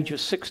the age of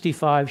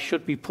 65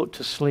 should be put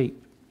to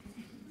sleep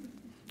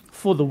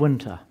for the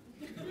winter.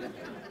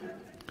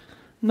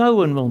 No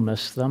one will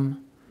miss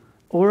them,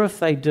 or if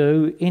they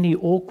do, any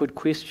awkward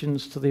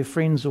questions to their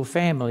friends or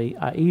family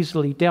are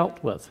easily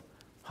dealt with.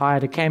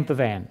 Hired a camper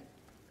van.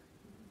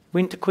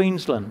 Went to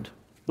Queensland,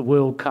 the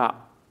World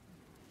Cup.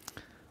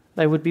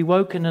 They would be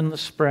woken in the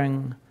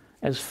spring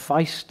as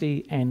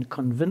feisty and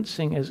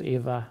convincing as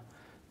ever,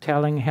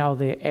 telling how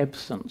their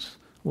absence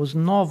was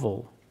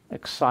novel,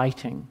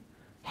 exciting,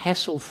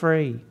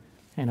 hassle-free,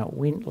 and it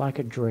went like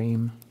a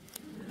dream.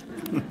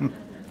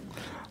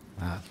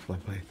 That's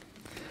lovely.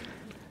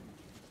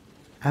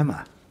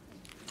 Emma,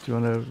 do you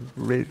want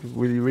to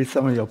will you read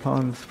some of your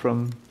poems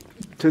from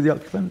To the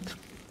Occupant?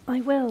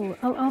 I will.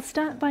 I'll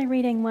start by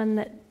reading one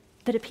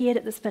that appeared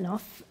at the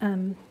Spinoff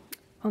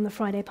on the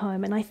Friday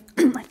poem, and I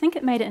think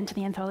it made it into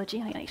the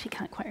anthology. I actually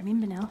can't quite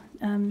remember now.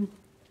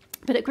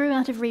 But it grew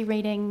out of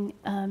rereading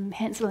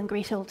Hansel and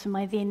Gretel to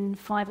my then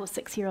 5 or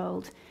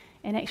 6-year-old,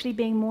 and actually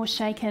being more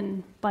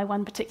shaken by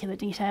one particular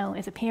detail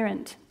as a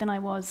parent than I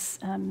was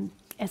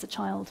as a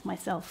child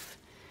myself.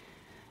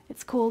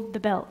 It's called The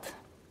Belt.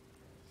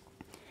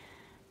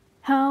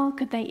 How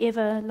could they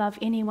ever love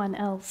anyone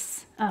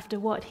else after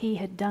what he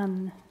had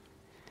done?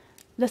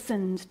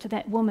 Listened to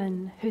that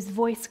woman whose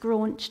voice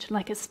graunched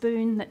like a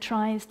spoon that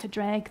tries to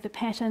drag the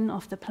pattern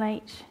off the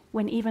plate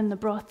when even the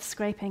broth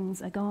scrapings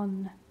are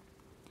gone.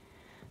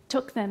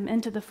 Took them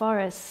into the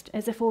forest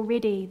as if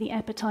already the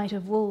appetite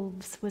of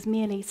wolves was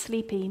merely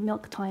sleepy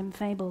milk-time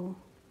fable.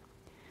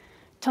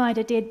 Tied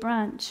a dead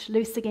branch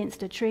loose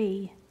against a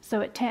tree so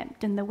it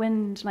tapped in the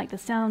wind like the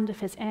sound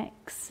of his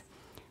axe,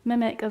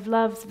 mimic of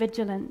love's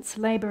vigilance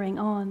labouring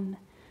on,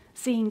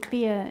 seeing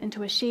clear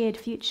into a shared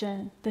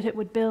future that it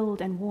would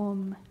build and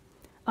warm,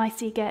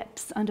 icy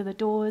gaps under the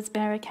doors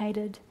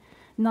barricaded,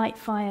 night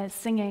fires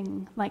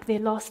singing like their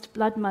lost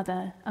blood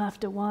mother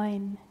after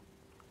wine.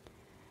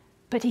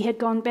 But he had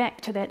gone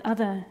back to that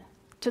other,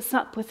 to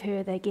sup with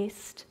her, they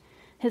guessed,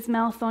 his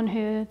mouth on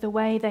her the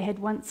way they had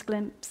once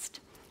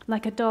glimpsed,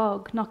 like a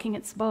dog knocking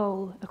its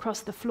bowl across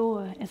the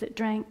floor as it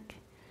drank,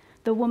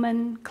 the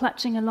woman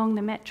clutching along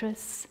the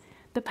mattress,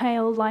 the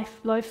pale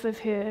loaf of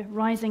her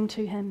rising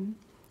to him,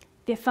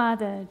 their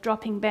father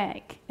dropping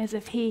back as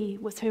if he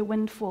was her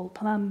windfall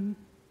plum,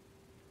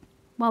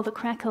 while the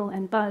crackle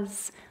and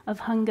buzz of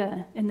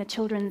hunger in the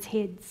children's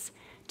heads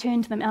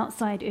turned them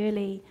outside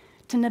early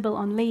to nibble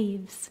on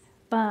leaves,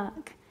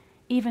 bark,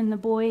 even the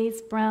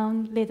boy's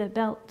brown leather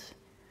belt,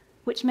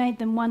 which made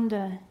them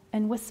wonder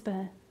and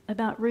whisper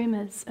about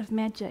rumours of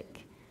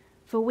magic,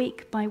 for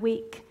week by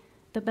week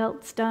the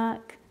belt's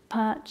dark,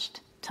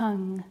 parched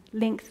tongue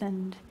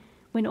lengthened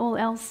when all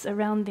else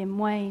around them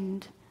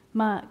waned,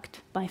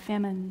 marked by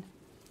famine.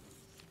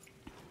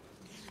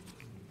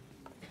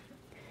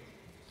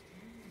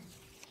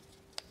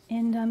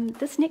 And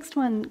this next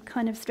one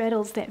kind of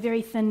straddles that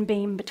very thin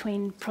beam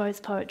between prose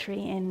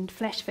poetry and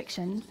flash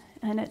fiction,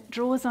 and it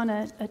draws on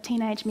a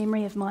teenage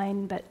memory of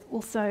mine, but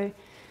also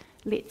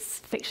lets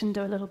fiction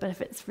do a little bit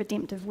of its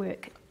redemptive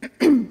work.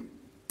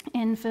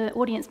 And for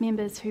audience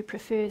members who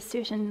prefer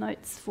certain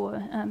notes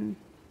for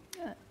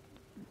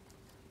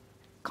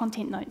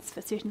content notes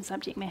for certain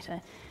subject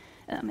matter,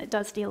 it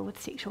does deal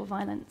with sexual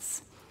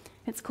violence.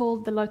 It's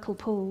called The Local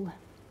Pool.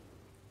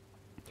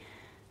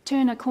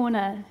 Turn a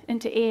corner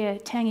into air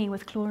tangy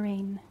with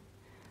chlorine.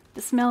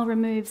 The smell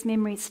removes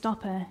memory's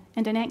stopper,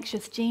 and an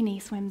anxious genie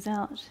swims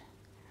out.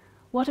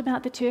 What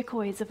about the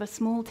turquoise of a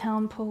small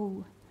town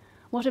pool?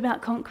 What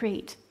about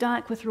concrete,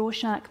 dark with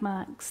Rorschach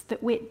marks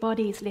that wet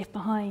bodies left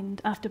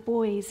behind after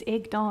boys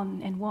egged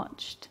on and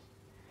watched?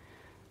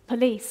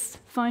 Police,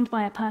 phoned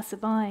by a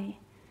passerby.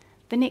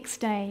 The next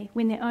day,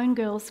 when their own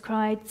girls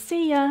cried,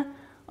 "See ya!"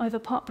 over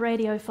pop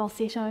radio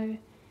falsetto,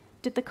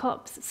 did the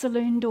cops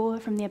saloon door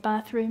from their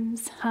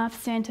bathrooms,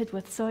 half-scented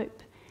with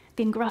soap,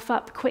 then gruff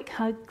up quick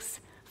hugs,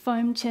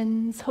 foam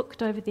chins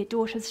hooked over their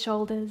daughters'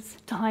 shoulders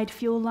to hide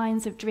fuel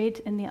lines of dread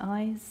in their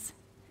eyes?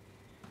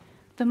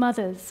 The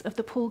mothers of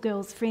the pool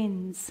girls'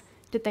 friends,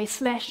 did they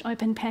slash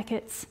open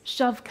packets,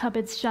 shove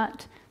cupboards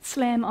shut,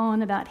 slam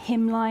on about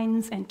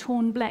hemlines and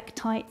torn black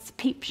tights,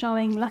 peep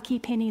showing lucky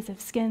pennies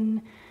of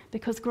skin,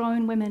 because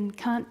grown women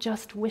can't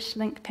just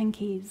wish-link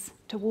pinkies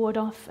to ward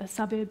off a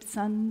suburb's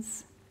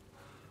sons?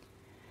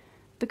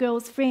 The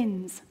girl's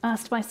friends,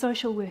 asked by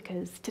social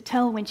workers to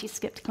tell when she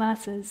skipped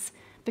classes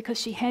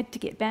because she had to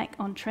get back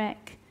on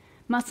track,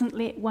 mustn't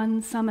let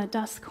one summer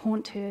dusk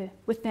haunt her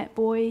with that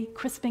boy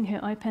crisping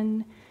her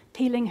open,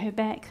 peeling her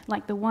back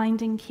like the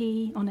winding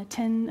key on a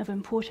tin of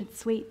imported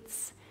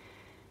sweets?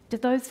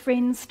 Did those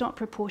friends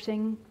stop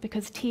reporting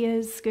because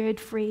tears scurred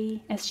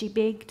free as she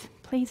begged,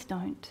 please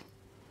don't?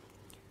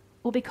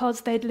 Or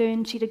because they'd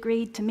learned she'd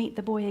agreed to meet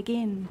the boy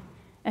again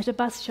at a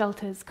bus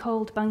shelter's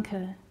cold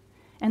bunker,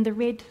 and the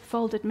red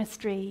folded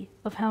mystery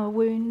of how a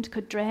wound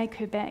could drag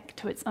her back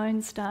to its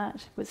own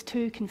start was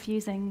too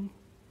confusing.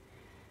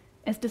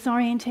 As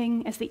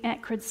disorienting as the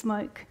acrid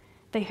smoke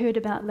they heard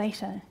about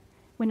later,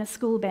 when a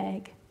school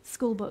bag,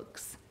 school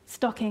books,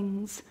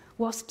 stockings,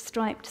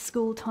 wasp-striped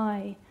school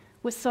tie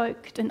were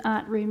soaked in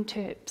art room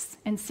terps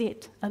and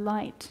set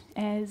alight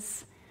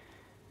as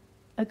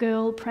a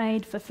girl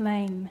prayed for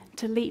flame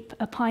to leap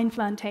a pine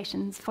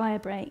plantation's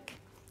firebreak,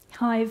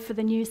 hive for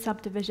the new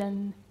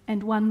subdivision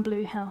and one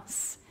blue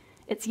house,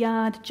 its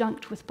yard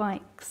junked with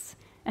bikes,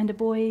 and a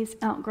boy's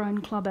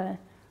outgrown clobber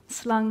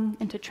slung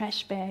into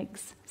trash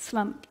bags,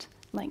 slumped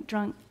like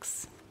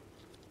drunks.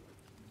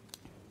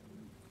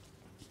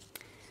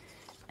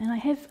 And I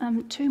have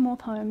 2 more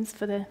poems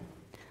for the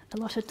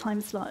allotted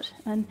time slot.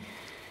 And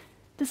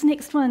this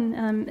next one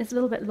is a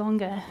little bit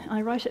longer.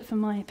 I wrote it for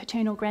my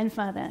paternal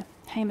grandfather,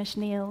 Hamish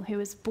Neale, who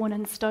was born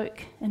in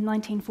Stoke in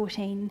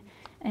 1914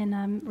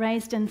 and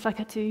raised in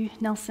Whakatu,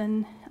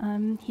 Nelson.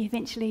 He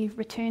eventually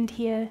returned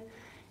here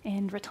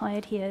and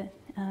retired here.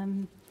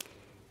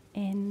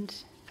 And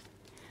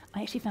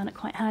I actually found it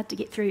quite hard to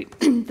get through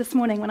this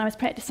morning when I was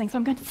practicing, so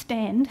I'm going to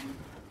stand,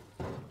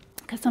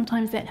 because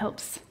sometimes that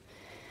helps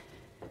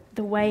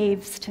the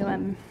waves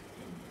to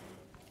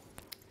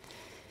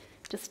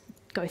just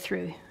go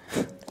through.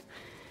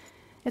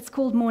 It's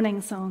called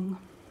Morning Song.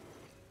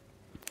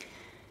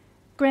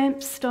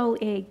 Gramps stole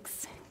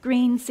eggs,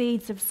 green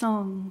seeds of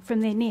song,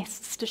 from their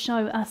nests to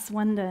show us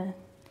wonder.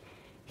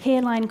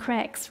 Hairline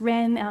cracks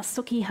ran our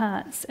sooky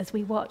hearts as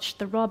we watched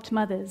the robbed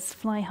mothers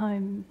fly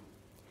home.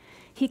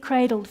 He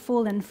cradled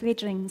fallen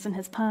fledglings in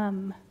his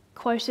palm,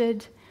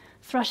 quoted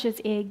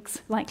thrush's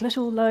eggs like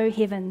little low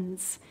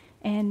heavens,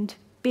 and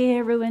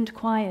bare ruined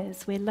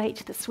choirs where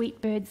late the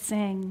sweet birds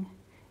sang,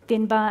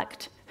 then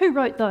barked, "Who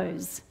wrote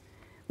those?"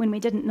 when we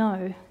didn't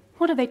know.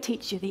 What do they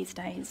teach you these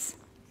days?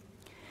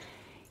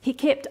 He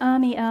kept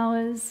army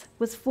hours,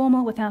 was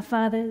formal with our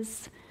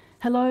fathers.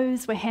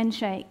 Hellos were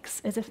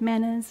handshakes, as if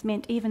manners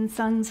meant even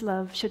sons'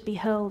 love should be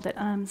held at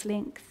arm's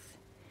length.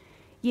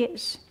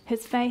 Yet,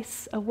 his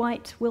face a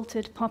white,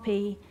 wilted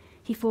poppy,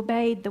 he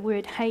forbade the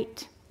word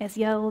hate as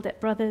yelled at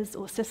brothers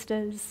or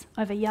sisters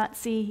over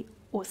Yahtzee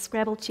or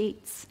Scrabble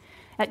cheats,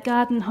 at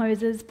garden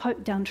hoses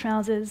poked down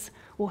trousers,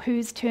 or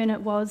whose turn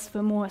it was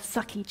for more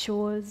sucky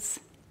chores.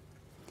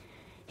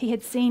 He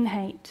had seen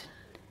hate,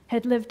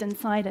 had lived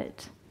inside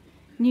it,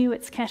 knew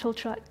its cattle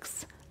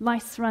trucks,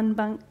 lice-run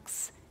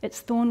bunks, its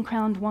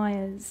thorn-crowned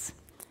wires,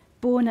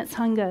 borne its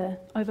hunger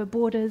over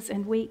borders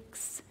and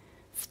weeks,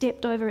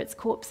 stepped over its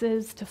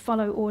corpses to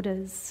follow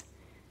orders,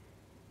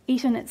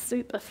 eaten its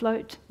soup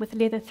afloat with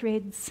leather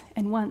threads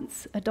and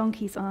once a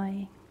donkey's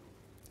eye.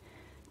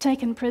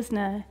 Taken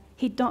prisoner,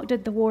 he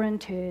doctored the war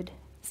interred,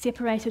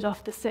 separated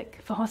off the sick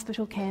for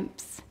hospital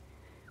camps.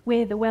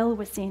 Where the well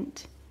was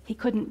sent, he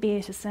couldn't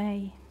bear to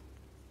say.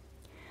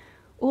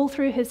 All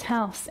through his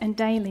house and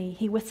daily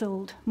he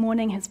whistled,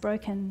 mourning his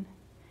broken.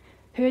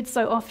 Heard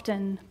so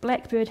often,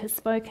 blackbird has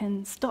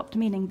spoken, stopped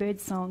meaning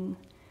birdsong.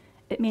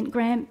 It meant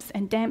gramps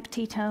and damp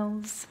tea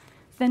towels,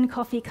 thin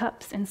coffee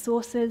cups and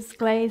saucers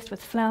glazed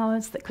with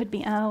flowers that could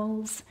be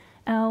owls,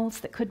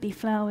 owls that could be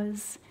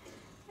flowers.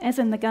 As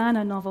in the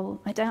Ghana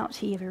novel, I doubt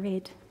he ever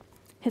read.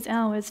 His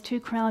hours too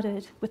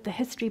crowded with the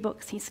history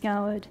books he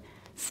scoured,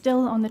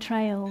 still on the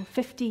trail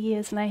 50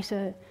 years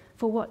later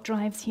for what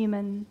drives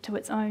human to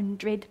its own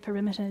dread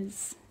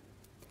perimeters.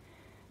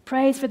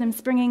 Praise for them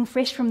springing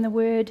fresh from the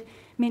word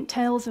meant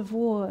tales of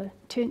war,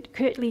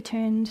 curtly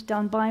turned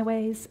down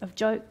byways of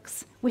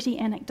jokes, witty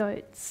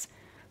anecdotes,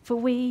 for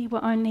we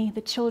were only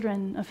the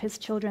children of his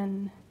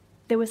children.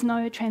 There was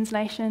no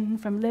translation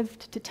from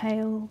lived to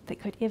tale that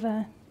could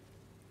ever.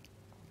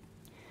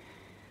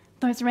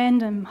 Those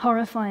random,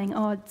 horrifying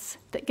odds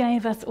that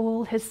gave us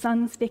all his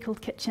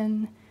sun-speckled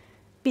kitchen,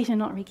 better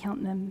not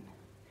recount them.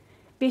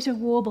 Better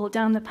warble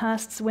down the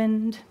past's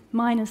wind,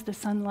 mine is the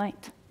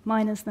sunlight,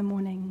 mine is the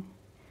morning.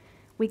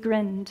 We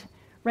grinned,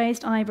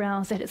 raised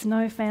eyebrows at its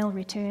no-fail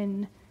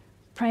return,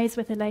 praise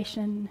with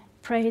elation,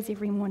 praise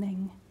every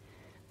morning.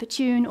 The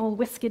tune all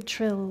whiskered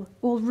trill,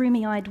 all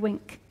roomy-eyed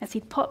wink, as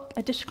he'd pop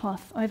a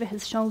dishcloth over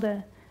his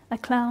shoulder, a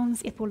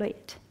clown's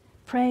epaulette,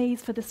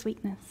 praise for the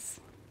sweetness.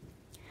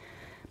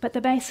 But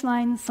the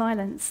baseline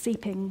silence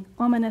seeping,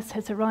 ominous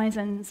his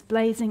horizons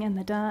blazing in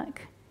the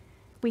dark,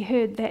 we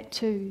heard that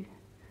too,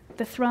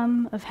 the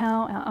thrum of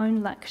how our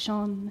own luck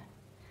shone.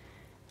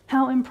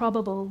 How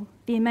improbable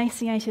the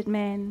emaciated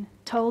man,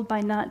 told by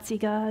Nazi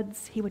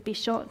guards he would be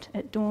shot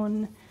at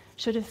dawn,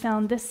 should have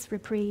found this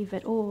reprieve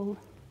at all.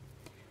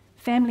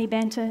 Family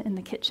banter in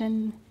the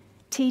kitchen,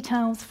 tea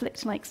towels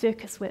flicked like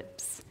circus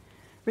whips,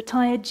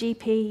 retired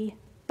GP,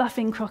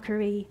 buffing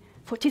crockery,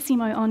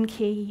 fortissimo on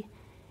key,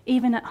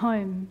 even at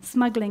home,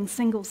 smuggling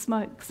single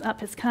smokes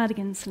up his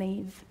cardigan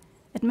sleeve,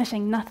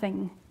 admitting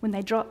nothing when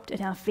they dropped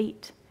at our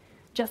feet,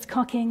 just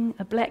cocking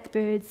a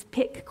blackbird's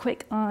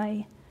peck-quick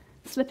eye,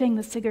 slipping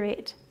the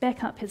cigarette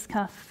back up his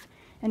cuff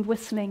and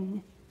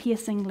whistling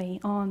piercingly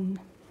on.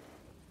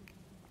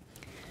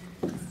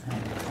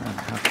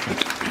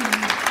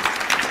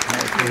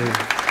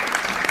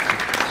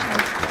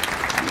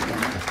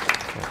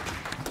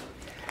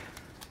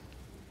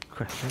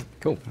 Question?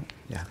 Cool.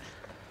 Yeah.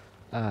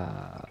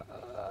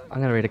 I'm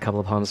going to read a couple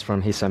of poems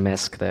from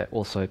MASC that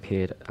also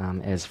appeared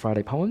as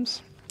Friday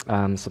poems.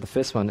 So the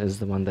first one is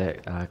the one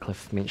that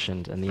Cliff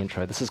mentioned in the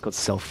intro. This is called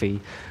Selfie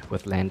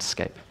with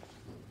Landscape.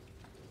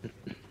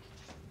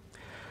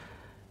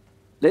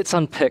 Let's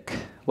unpick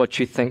what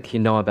you think you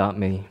know about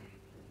me,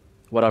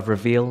 what I've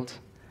revealed,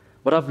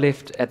 what I've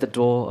left at the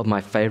door of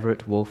my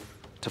favourite wolf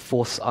to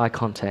force eye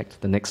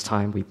contact the next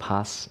time we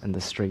pass in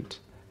the street.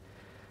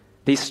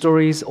 These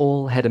stories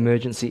all had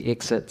emergency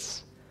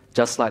exits,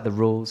 just like the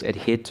rules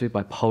adhered to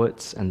by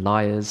poets and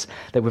liars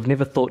that we've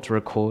never thought to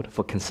record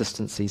for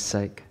consistency's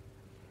sake.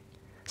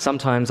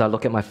 Sometimes I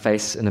look at my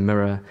face in a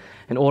mirror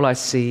and all I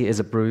see is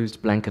a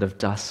bruised blanket of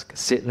dusk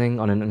settling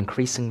on an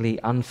increasingly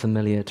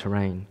unfamiliar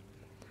terrain.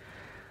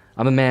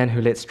 I'm a man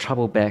who lets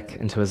trouble back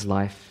into his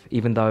life,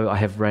 even though I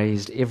have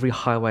raised every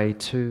highway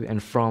to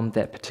and from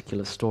that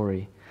particular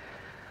story.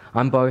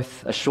 I'm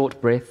both a short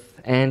breath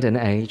and an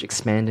age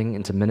expanding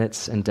into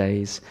minutes and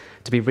days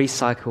to be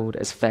recycled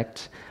as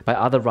fact by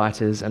other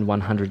writers in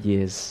 100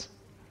 years.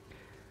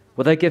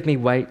 Will they give me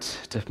weight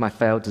to my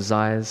failed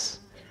desires?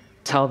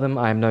 Tell them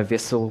I am no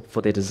vessel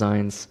for their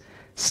designs,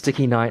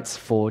 sticky nights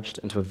forged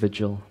into a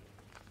vigil.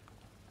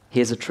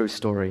 Here's a true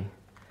story.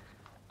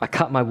 I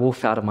cut my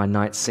wolf out of my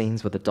night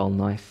scenes with a dull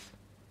knife.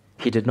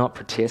 He did not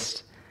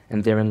protest,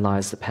 and therein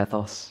lies the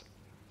pathos.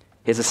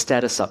 Here's a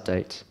status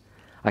update.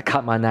 I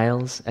cut my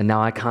nails, and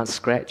now I can't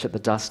scratch at the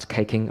dust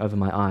caking over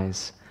my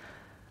eyes.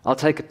 I'll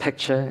take a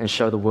picture and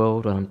show the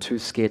world what I'm too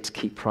scared to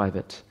keep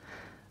private.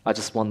 I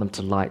just want them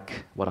to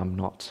like what I'm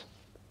not.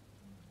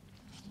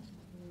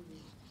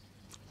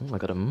 Oh, I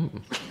got a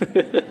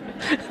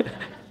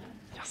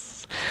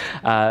Yes.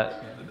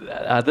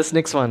 This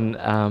next one,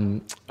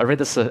 I read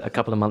this a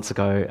couple of months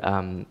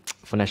ago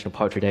for National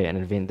Poetry Day, an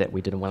event that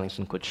we did in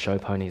Wellington called Show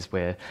Ponies,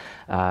 where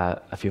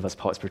a few of us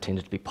poets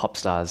pretended to be pop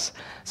stars.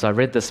 So I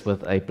read this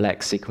with a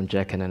black sequin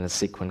jacket and a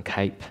sequin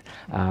cape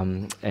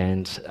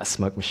and a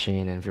smoke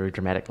machine and very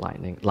dramatic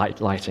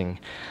lighting.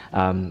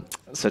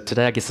 So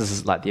today I guess this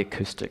is like the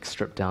acoustic,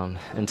 stripped-down,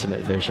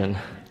 intimate version.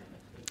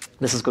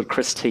 This is called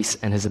Chris Tse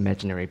and his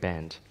Imaginary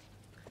Band.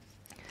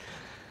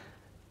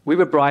 We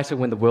were brighter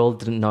when the world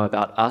didn't know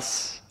about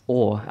us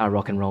or our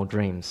rock and roll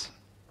dreams.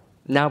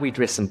 Now we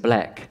dress in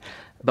black,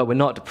 but we're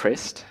not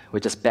depressed. We're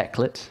just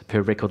backlit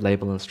per record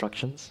label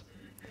instructions.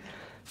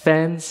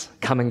 Fans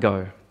come and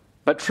go,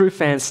 but true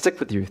fans stick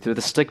with you through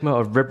the stigma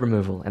of rib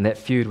removal and that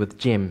feud with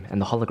Jem and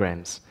the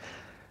holograms.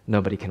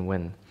 Nobody can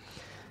win.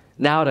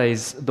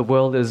 Nowadays, the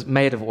world is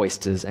made of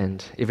oysters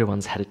and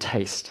everyone's had a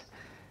taste.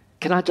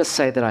 Can I just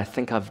say that I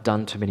think I've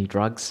done too many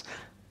drugs?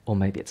 Or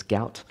maybe it's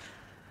gout.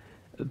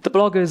 The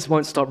bloggers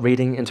won't stop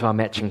reading into our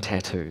matching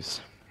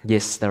tattoos.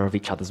 Yes, they're of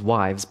each other's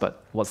wives,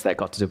 but what's that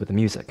got to do with the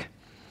music?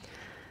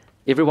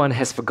 Everyone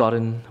has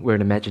forgotten we're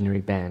an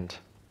imaginary band.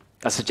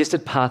 A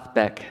suggested path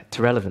back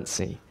to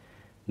relevancy.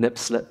 Nip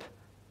slip,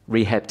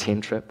 rehab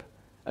 10 trip,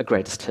 a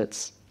greatest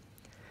hits.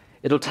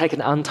 It'll take an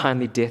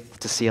untimely death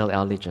to seal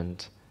our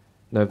legend.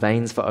 No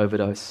veins for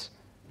overdose,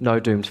 no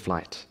doomed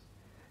flight.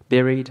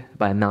 Buried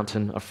by a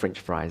mountain of French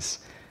fries.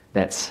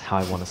 That's how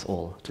I want us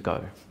all to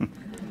go.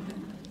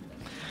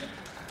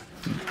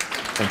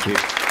 Thank you.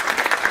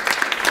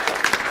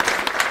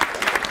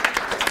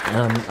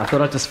 I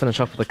thought I'd just finish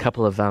off with a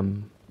couple of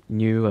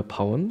newer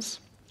poems.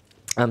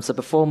 So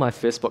before my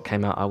first book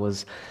came out, I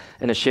was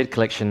in a shared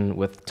collection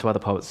with two other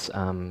poets,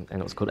 and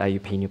it was called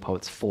AUP New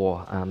Poets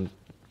 4.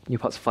 New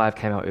Poets 5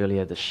 came out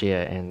earlier this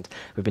year, and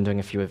we've been doing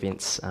a few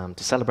events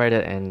to celebrate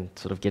it and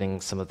sort of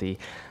getting some of the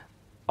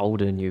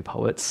older new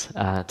poets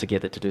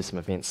together to do some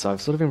events. So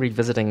I've sort of been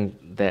revisiting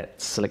that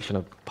selection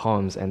of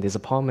poems, and there's a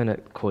poem in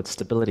it called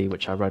Stability,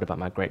 which I wrote about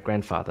my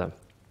great-grandfather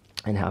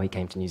and how he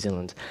came to New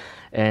Zealand.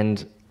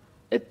 And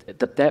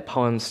that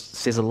poem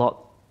says a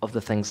lot of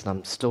the things that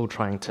I'm still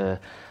trying to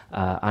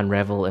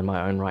unravel in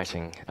my own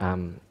writing.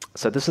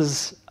 So this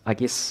is, I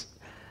guess,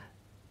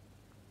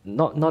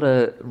 not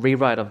a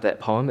rewrite of that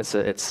poem. It's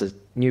a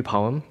new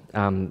poem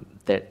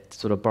that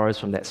sort of borrows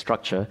from that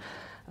structure.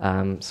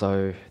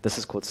 So this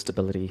is called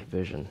Stability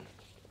version.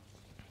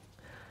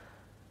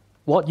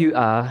 What you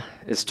are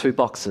is 2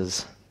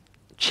 boxes,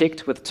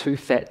 checked with 2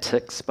 fat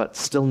ticks, but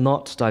still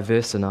not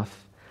diverse enough.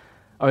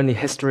 Only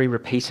history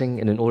repeating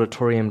in an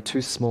auditorium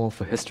too small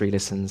for history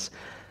lessons.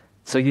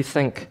 So you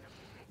think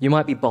you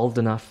might be bold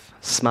enough,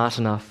 smart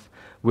enough,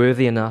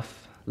 worthy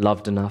enough,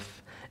 loved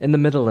enough, in the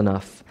middle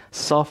enough,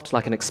 soft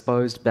like an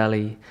exposed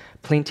belly,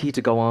 plenty to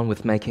go on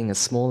with making a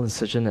small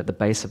incision at the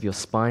base of your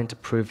spine to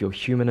prove you're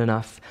human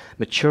enough,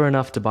 mature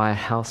enough to buy a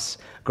house,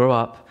 grow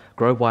up,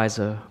 grow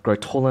wiser, grow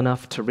tall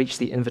enough to reach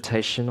the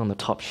invitation on the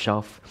top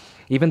shelf,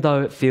 even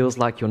though it feels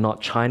like you're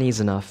not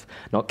Chinese enough,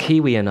 not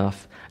Kiwi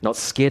enough, not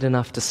scared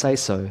enough to say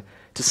so,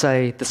 to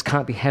say this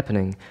can't be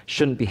happening,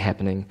 shouldn't be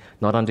happening,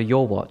 not under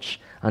your watch.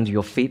 Under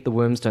your feet the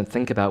worms don't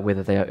think about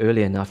whether they are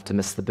early enough to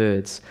miss the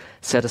birds,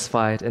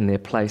 satisfied in their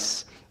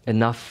place,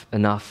 enough,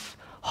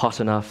 hot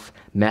enough,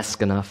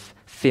 MASC enough,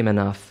 femme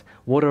enough,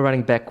 water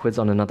running backwards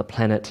on another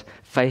planet,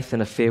 faith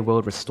in a fair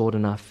world restored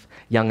enough,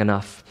 young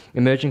enough,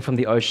 emerging from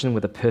the ocean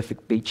with a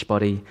perfect beach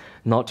body,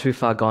 not too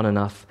far gone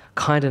enough,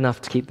 kind enough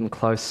to keep them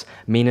close,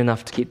 mean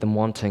enough to keep them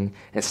wanting,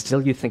 and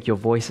still you think your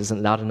voice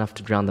isn't loud enough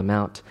to drown them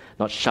out,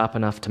 not sharp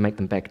enough to make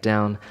them back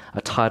down, a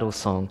tidal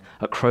song,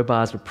 a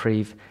crowbar's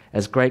reprieve,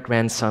 as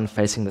great-grandson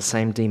facing the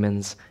same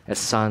demons, as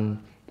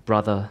son,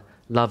 brother,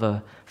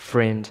 lover,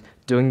 friend,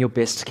 doing your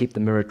best to keep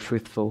the mirror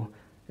truthful.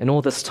 And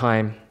all this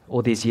time,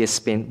 all these years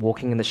spent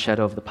walking in the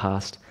shadow of the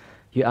past,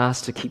 you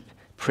ask to keep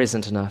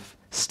present enough,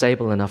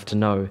 stable enough to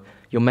know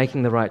you're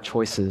making the right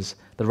choices,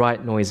 the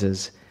right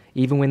noises,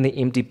 even when the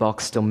empty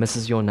box still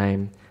misses your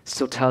name,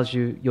 still tells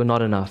you you're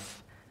not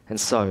enough. And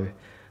so,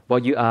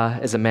 what you are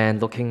is a man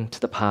looking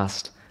to the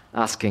past,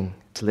 asking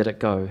to let it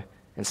go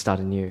and start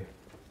anew.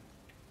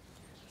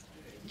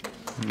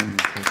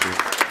 Thank you.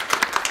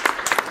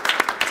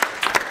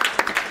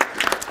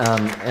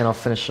 And I'll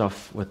finish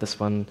off with this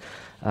one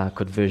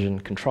called Version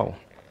Control.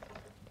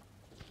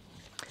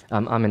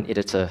 I'm an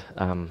editor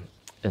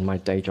in my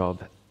day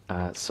job,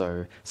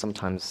 so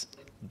sometimes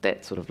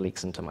that sort of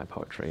leaks into my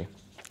poetry.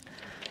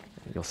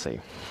 You'll see.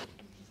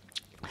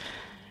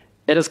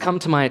 It has come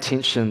to my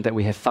attention that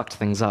we have fucked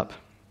things up.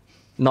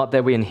 Not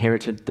that we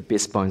inherited the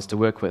best bones to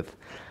work with,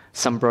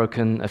 some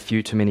broken a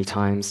few too many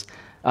times,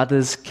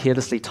 others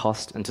carelessly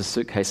tossed into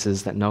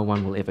suitcases that no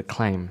one will ever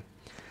claim.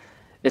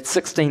 It's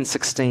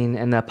 1616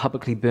 and they're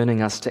publicly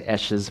burning us to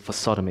ashes for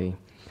sodomy.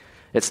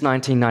 It's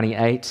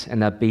 1998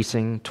 and they're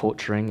beating,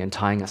 torturing and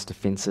tying us to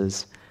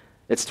fences.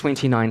 It's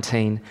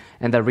 2019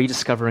 and they're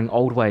rediscovering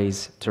old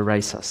ways to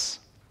race us.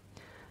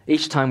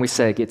 Each time we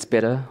say it gets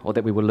better or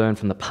that we will learn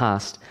from the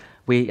past,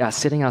 we are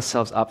setting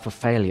ourselves up for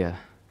failure,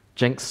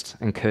 jinxed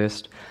and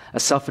cursed, a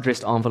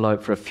self-addressed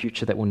envelope for a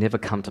future that will never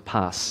come to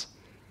pass.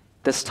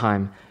 This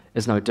time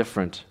is no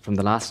different from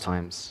the last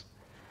times.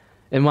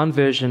 In one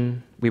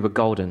version, we were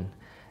golden,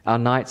 our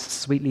nights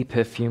sweetly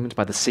perfumed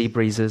by the sea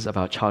breezes of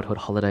our childhood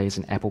holidays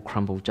and apple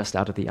crumble just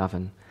out of the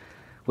oven.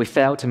 We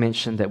failed to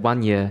mention that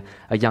one year,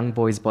 a young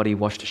boy's body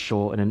washed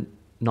ashore in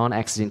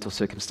non-accidental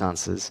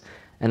circumstances,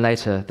 and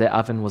later, their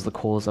oven was the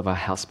cause of our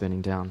house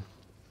burning down.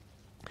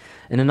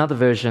 In another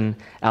version,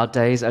 our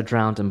days are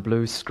drowned in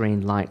blue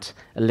screen light,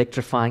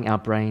 electrifying our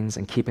brains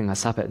and keeping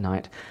us up at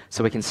night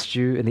so we can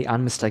stew in the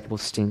unmistakable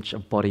stench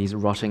of bodies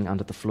rotting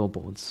under the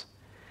floorboards.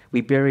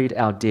 We buried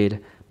our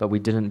dead, but we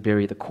didn't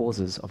bury the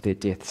causes of their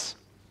deaths.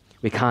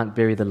 We can't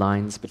bury the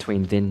lines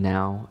between then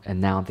now and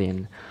now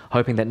then,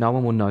 hoping that no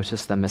one will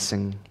notice they're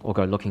missing or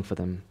go looking for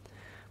them.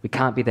 We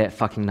can't be that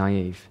fucking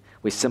naive.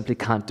 We simply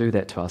can't do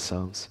that to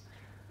ourselves.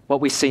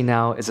 What we see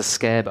now is a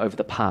scab over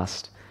the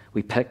past.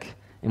 We pick,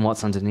 and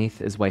what's underneath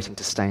is waiting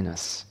to stain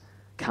us.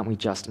 Can't we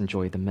just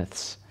enjoy the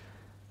myths?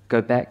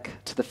 Go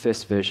back to the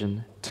first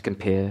version to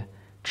compare,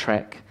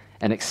 track,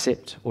 and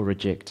accept or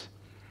reject.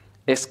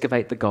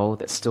 Excavate the gold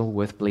that's still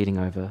worth bleeding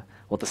over,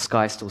 while the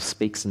sky still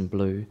speaks in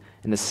blue,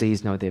 and the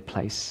seas know their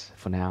place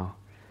for now.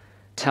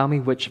 Tell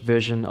me which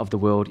version of the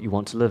world you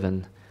want to live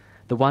in,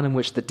 the one in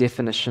which the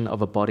definition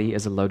of a body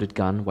is a loaded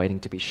gun waiting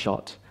to be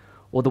shot,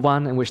 or the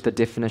one in which the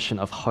definition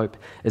of hope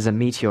is a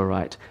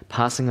meteorite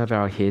passing over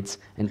our heads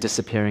and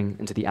disappearing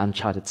into the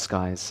uncharted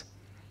skies.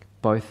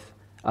 Both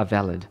are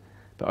valid,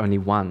 but only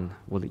one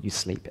will let you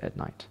sleep at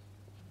night.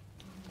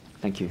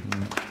 Thank you.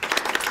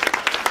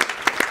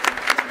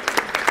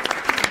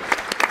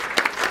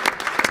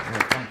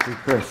 Thank you,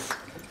 Chris.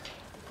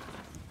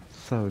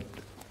 So,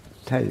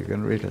 Tayi, you're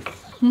going to read us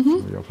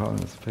some of your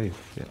poems, please.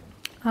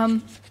 Yeah.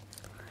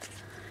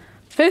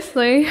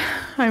 Firstly,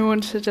 I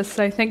want to just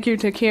say thank you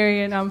to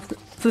Kerry and for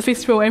the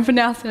festival and for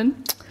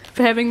Nelson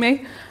for having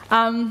me.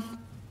 I'm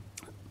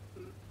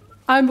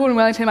born in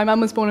Wellington, my mum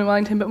was born in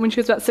Wellington, but when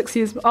she was about 6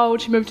 years old,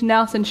 she moved to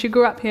Nelson. She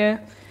grew up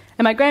here,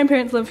 and my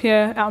grandparents live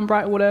here out in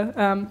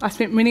Brightwater. I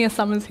spent many a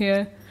summers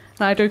here,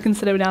 and I do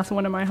consider Nelson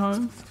one of my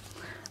homes.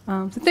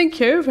 So thank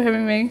you for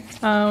having me.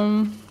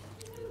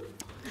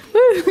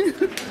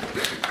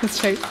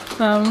 That's cheap.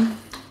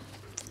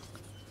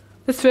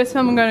 This first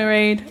poem I'm going to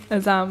read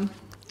is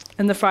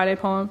in the Friday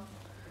poem,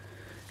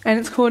 and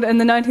it's called In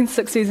the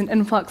 1960s, An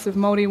Influx of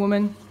Māori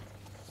Women.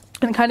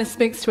 And it kind of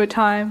speaks to a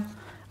time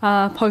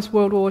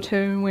post-World War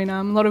II when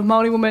a lot of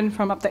Māori women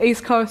from up the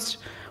east coast,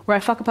 where I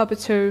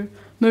whakapapa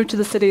moved to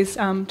the cities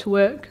to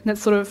work. And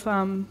that's sort of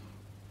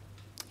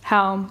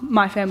how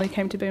my family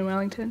came to be in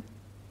Wellington.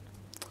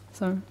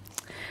 So,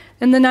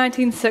 in the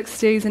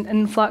 1960s, an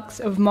influx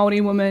of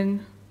Māori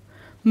women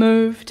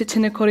moved to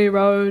Tinakori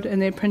Road in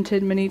their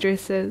printed mini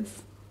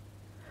dresses,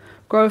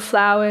 grow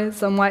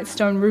flowers on white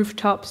stone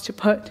rooftops to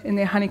put in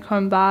their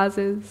honeycomb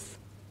vases,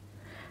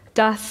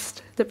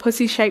 dust the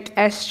pussy-shaped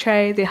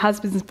ashtray their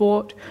husbands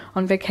bought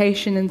on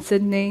vacation in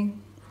Sydney.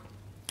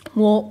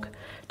 Walk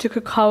to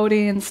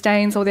Kakaldi and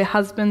stains while their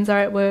husbands are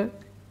at work.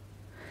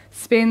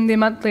 Spend their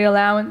monthly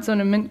allowance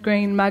on a mint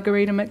green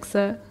margarita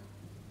mixer.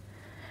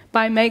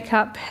 Buy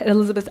makeup at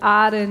Elizabeth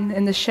Arden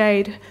in the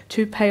shade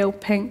Too Pale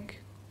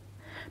Pink.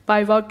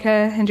 Buy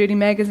vodka and dirty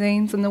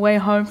magazines on the way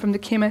home from the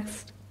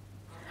chemist.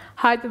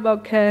 Hide the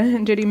vodka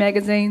and dirty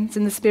magazines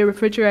in the spare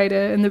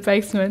refrigerator in the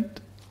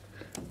basement.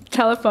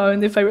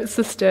 Telephone their favourite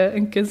sister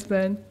in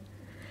Gisborne.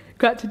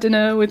 Go out to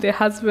dinner with their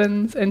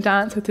husbands and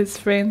dance with his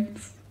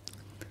friends.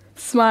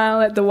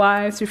 Smile at the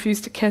wives who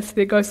refuse to kiss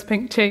their ghost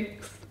pink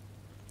cheeks.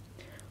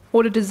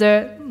 Order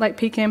dessert like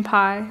pecan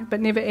pie, but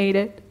never eat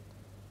it.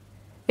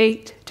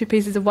 Eat 2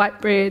 pieces of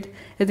white bread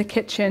in the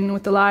kitchen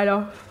with the light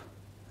off.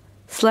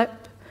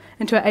 Slip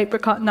into an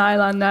apricot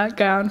nylon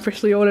nightgown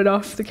freshly ordered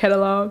off the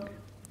catalogue.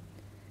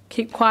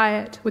 Keep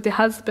quiet with their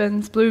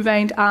husbands'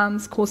 blue-veined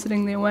arms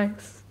corseting their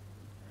waists.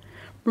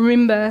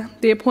 Remember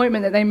the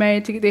appointment that they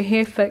made to get their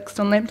hair fixed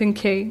on Lambton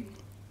Quay.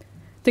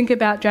 Think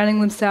about drowning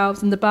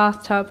themselves in the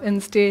bathtub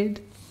instead.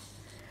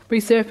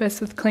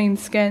 Resurface with clean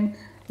skin,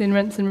 then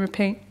rinse and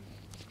repeat.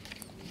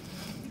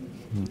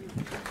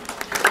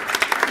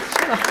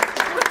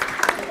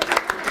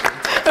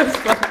 That was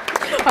fun.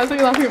 I was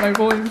really laughing at my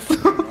voice.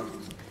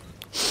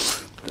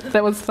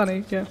 That was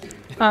funny, yeah.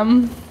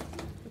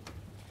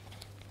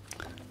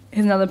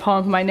 Here's another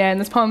poem for my nan.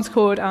 This poem's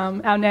called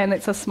Our Nan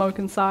Lets Us Smoke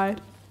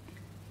Inside.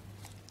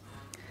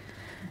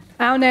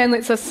 Our nan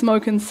lets us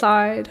smoke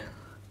inside,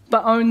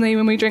 but only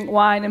when we drink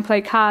wine and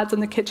play cards on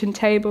the kitchen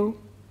table.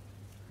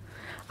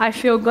 I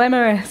feel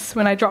glamorous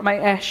when I drop my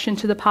ash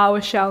into the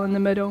power shell in the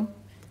middle.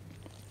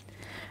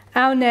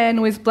 Our nan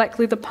wears black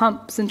leather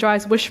pumps and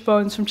dries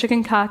wishbones from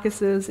chicken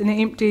carcasses in an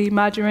empty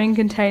margarine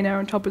container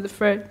on top of the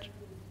fridge.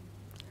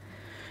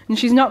 And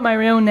she's not my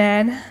real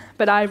nan,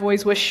 but I've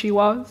always wished she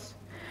was.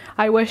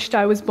 I wished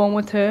I was born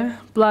with her,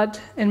 blood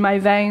in my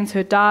veins,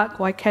 her dark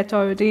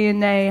Waikato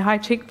DNA, high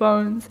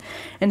cheekbones,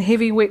 and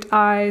heavy wet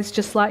eyes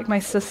just like my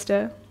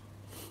sister.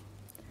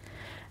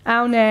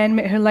 Our nan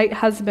met her late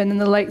husband in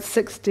the late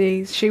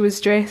 60s. She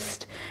was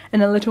dressed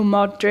in a little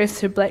mod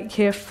dress, her black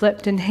hair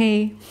flipped, and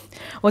he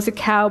was a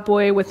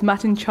cowboy with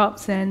mutton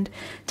chops and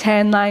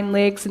tan-lined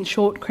legs and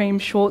short cream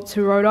shorts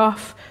who rode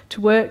off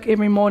to work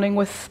every morning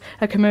with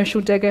a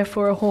commercial digger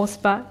for a horse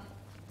butt.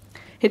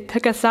 He'd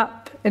pick us up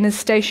in his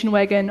station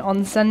wagon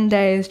on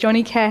Sundays,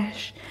 Johnny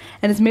Cash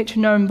and his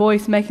metronome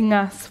voice making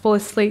us fall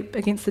asleep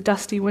against the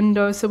dusty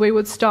window, so we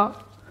would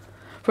stop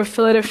for a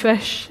fillet of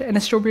fish and a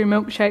strawberry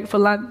milkshake for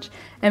lunch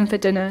and for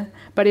dinner,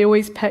 but he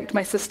always picked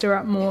my sister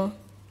up more.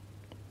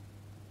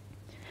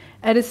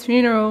 At his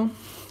funeral,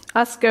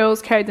 us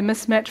girls carried the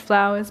mismatched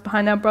flowers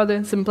behind our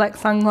brothers in black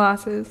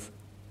sunglasses.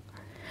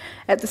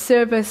 At the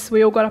service,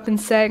 we all got up and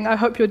sang, "I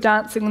hope you're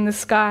dancing in the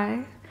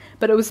sky,"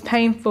 but it was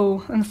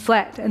painful and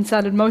flat and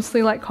sounded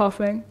mostly like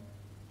coughing.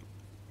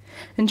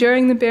 And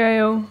during the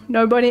burial,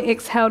 nobody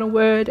exhaled a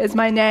word as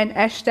my nan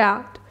ashed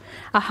out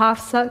a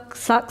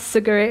half-sucked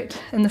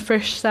cigarette in the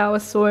fresh sour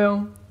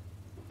soil.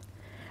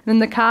 And in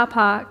the car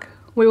park,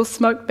 we all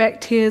smoked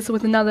back tears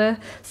with another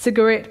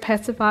cigarette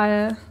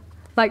pacifier,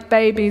 like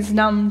babies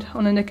numbed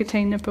on a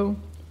nicotine nipple.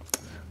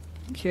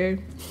 Thank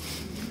you.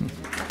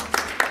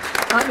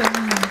 I'm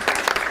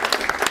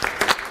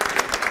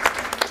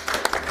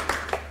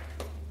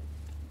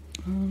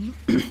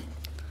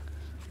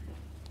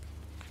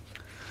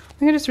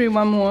going to just read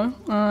one more.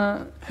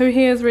 Who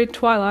here has read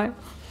Twilight?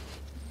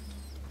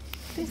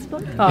 This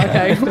book? Oh,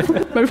 okay.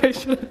 Maybe I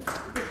should.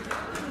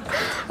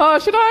 Oh,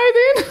 should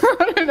I then?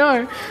 I don't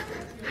know.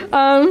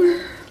 I'm going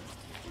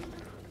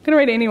to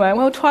read it anyway.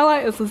 Well,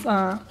 Twilight is this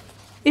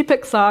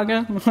epic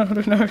saga, I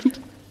don't know,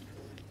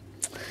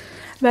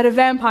 about a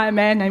vampire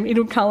man named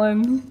Edward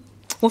Cullen,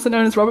 also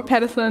known as Robert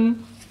Pattinson,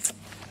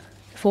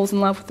 who falls in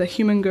love with a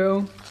human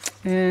girl,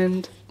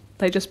 and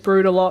they just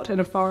brood a lot in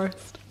a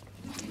forest.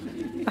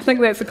 I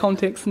think that's the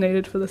context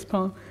needed for this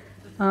poem.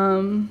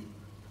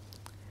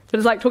 But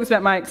it's like talks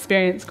about my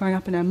experience growing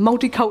up in a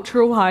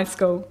multicultural high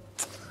school.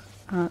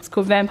 It's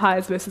called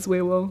Vampires versus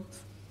Werewolves.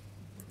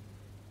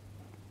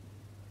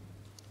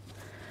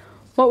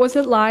 What was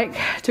it like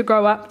to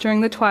grow up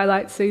during the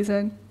twilight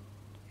season?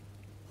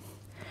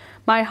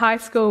 My high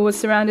school was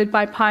surrounded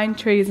by pine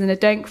trees and a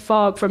dank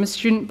fog from a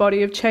student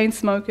body of chain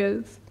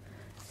smokers.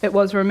 It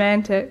was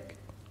romantic.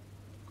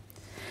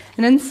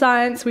 And in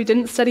science, we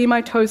didn't study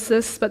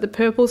mitosis, but the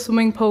purple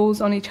swimming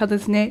pools on each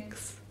other's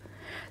necks.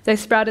 They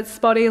sprouted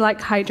spotty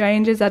like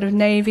hydrangeas out of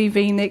navy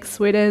V-neck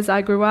sweaters.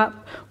 I grew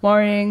up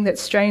worrying that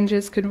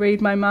strangers could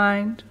read my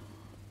mind.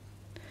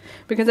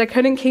 Because I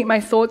couldn't keep my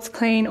thoughts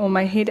clean or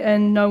my head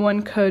in, no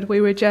one could. We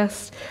were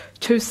just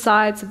two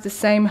sides of the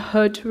same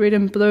hood, red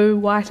and blue,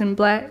 white and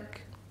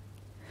black.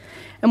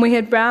 And we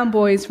had brown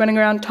boys running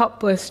around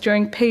topless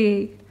during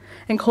PE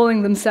and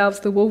calling themselves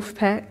the Wolf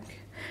Pack.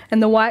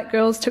 And the white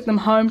girls took them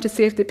home to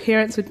see if their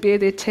parents would bare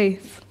their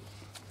teeth.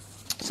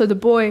 So the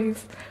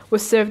boys were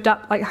served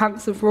up like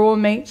hunks of raw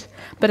meat,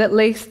 but at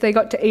least they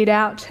got to eat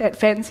out at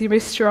fancy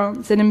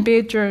restaurants and in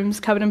bedrooms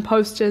covered in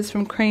posters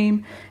from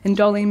Cream and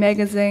Dolly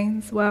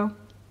magazines. Well,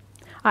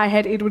 I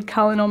had Edward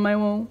Cullen on my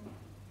wall.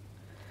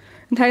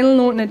 And Taylor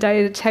Lautner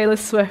dated Taylor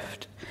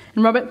Swift,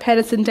 and Robert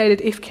Pattinson dated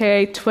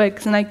FKA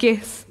Twigs, and I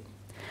guess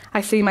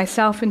I see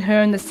myself in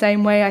her in the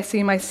same way I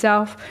see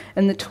myself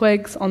in the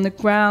twigs on the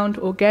ground,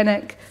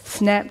 organic,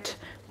 snapped,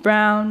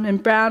 brown,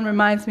 and brown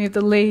reminds me of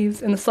the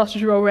leaves and the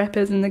sausage roll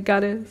wrappers in the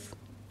gutters.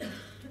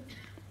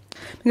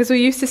 Because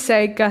we used to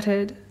say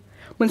gutted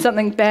when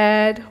something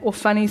bad or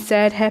funny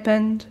sad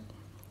happened.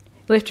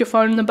 You left your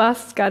phone in the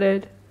bus,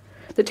 gutted.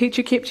 The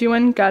teacher kept you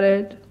in,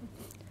 gutted.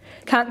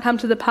 Can't come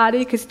to the party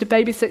because to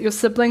babysit your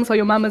siblings while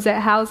your mum was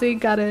at housey,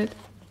 gutted.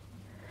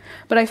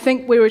 But I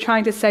think we were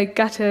trying to say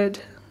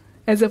gutted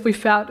as if we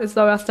felt as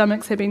though our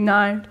stomachs had been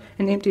gnawed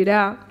and emptied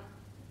out.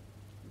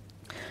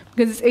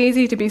 Because it's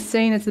easy to be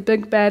seen as the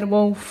big bad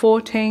wolf,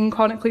 14,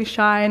 chronically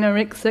shy and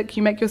anorexic.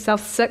 You make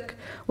yourself sick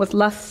with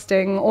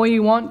lusting. All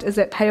you want is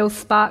that pale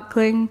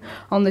sparkling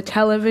on the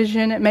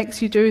television. It makes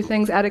you do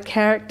things out of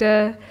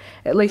character.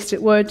 At least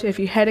it would if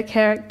you had a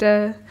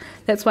character.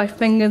 That's why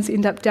fingers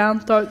end up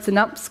down throats and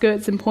up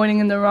skirts and pointing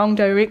in the wrong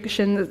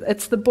direction.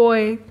 It's the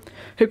boy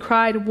who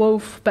cried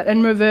wolf, but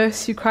in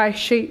reverse you cry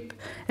sheep,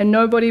 and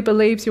nobody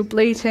believes you're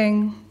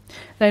bleating.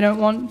 They don't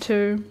want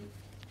to.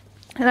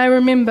 And I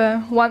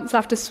remember once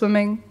after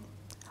swimming,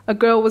 a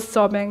girl was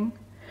sobbing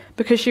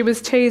because she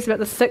was teased about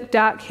the thick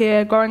dark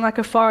hair growing like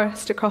a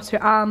forest across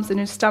her arms and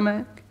her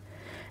stomach.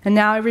 And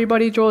now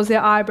everybody draws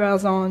their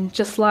eyebrows on,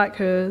 just like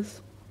hers.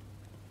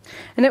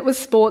 And it was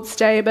sports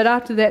day, but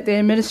after that the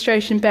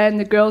administration banned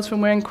the girls from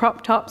wearing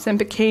crop tops and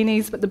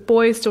bikinis, but the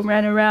boys still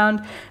ran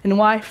around in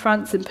Y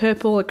fronts and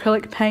purple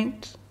acrylic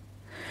paint.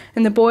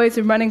 And the boys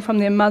are running from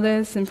their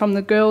mothers and from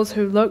the girls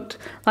who looked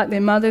like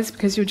their mothers,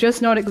 because you're just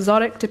not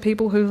exotic to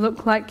people who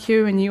look like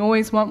you, and you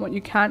always want what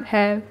you can't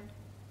have.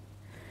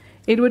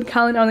 Edward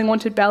Cullen only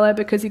wanted Bella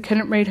because he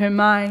couldn't read her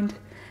mind.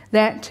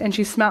 That, and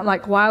she smelt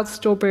like wild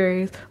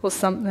strawberries or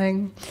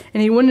something.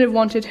 And he wouldn't have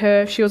wanted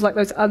her if she was like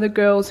those other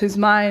girls whose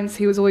minds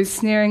he was always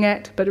sneering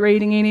at, but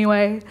reading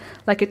anyway,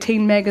 like a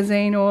teen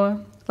magazine or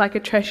like a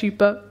trashy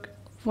book.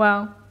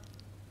 Wow.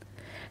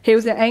 He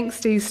was an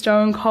angsty,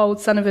 stone-cold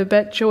son of a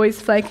bitch,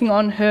 always flaking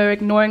on her,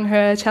 ignoring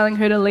her, telling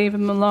her to leave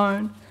him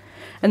alone.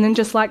 And then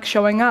just like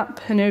showing up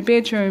in her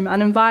bedroom,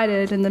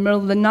 uninvited, in the middle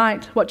of the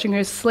night, watching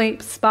her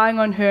sleep, spying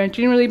on her, and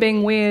generally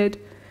being weird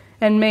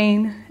and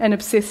mean and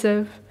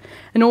obsessive.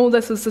 And all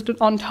this was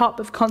on top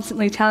of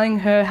constantly telling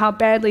her how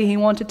badly he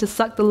wanted to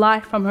suck the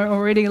life from her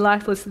already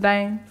lifeless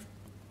veins.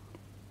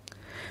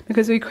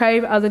 Because we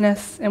crave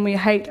otherness and we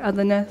hate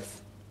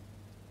otherness.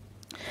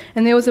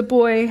 And there was a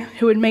boy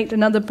who would meet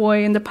another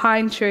boy in the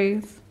pine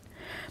trees.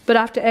 But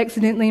after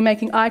accidentally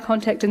making eye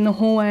contact in the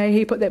hallway,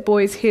 he put that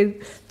boy's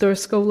head through a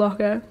school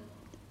locker.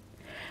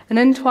 And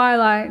in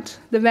twilight,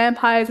 the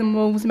vampires and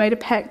wolves made a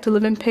pact to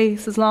live in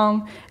peace as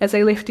long as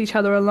they left each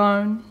other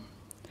alone.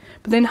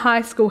 But then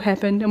high school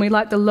happened, and we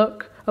liked the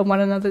look of one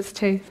another's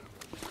teeth.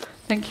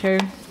 Thank you.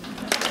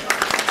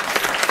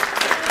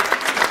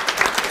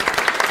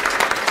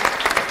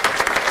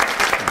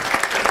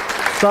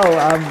 So,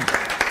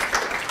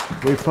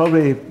 we've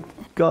probably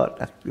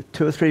got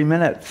 2 or 3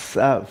 minutes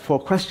for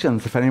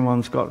questions, if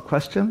anyone's got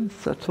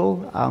questions at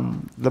all.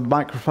 The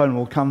microphone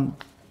will come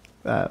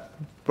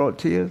brought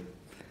to you.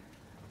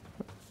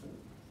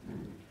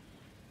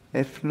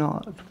 If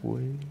not,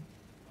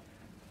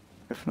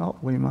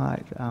 we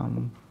might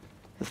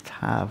just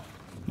have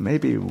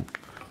maybe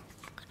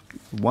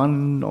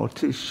 1 or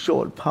 2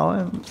 short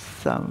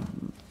poems.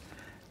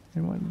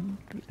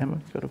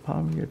 Emma's got a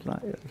poem you'd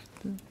like?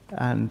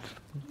 And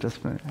just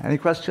any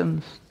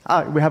questions?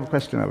 We have a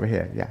question over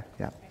here.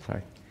 Yeah,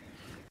 sorry.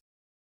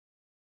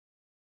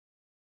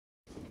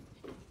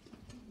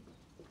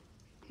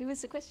 Who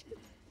was the question?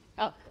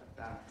 Oh.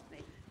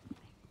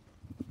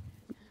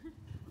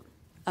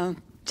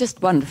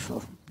 Just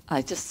wonderful.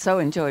 I just so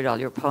enjoyed all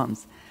your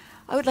poems.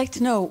 I would like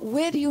to know,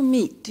 where do you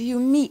meet? Do you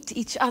meet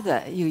each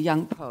other, you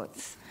young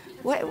poets?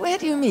 Where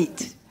do you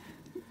meet?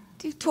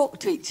 Do you talk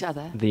to each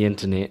other? The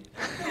internet.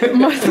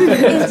 Mostly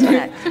the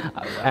internet.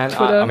 And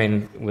I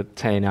mean, with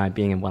Tayi and I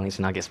being in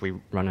Wellington, I guess we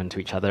run into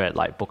each other at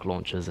like book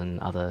launches and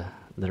other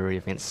literary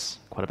events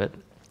quite a bit.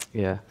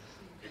 Yeah.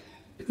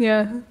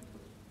 Yeah.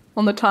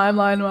 On the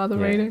timeline while the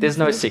reading. There's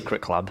no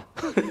secret club.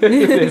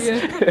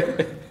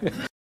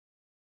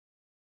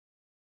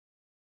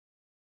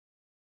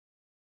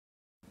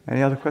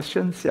 Any other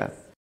questions? Yeah.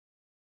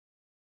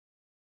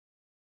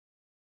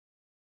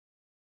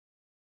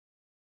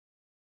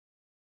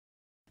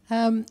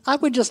 I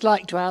would just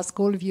like to ask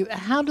all of you,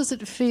 how does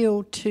it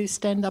feel to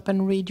stand up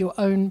and read your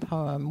own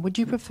poem? Would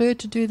you prefer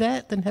to do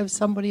that than have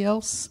somebody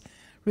else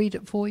read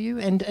it for you?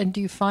 And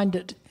do you find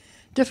it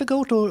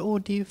difficult, or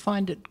do you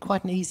find it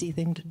quite an easy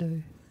thing to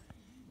do?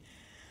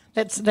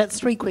 That's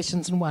 3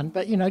 questions in one,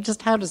 but,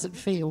 just how does it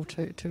feel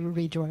to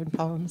read your own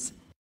poems?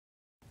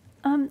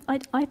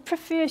 I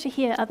prefer to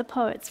hear other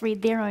poets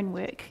read their own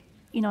work.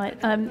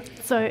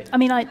 So, I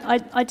mean,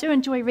 I do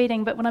enjoy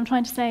reading, but what I'm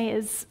trying to say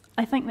is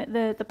I think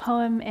that the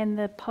poem and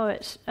the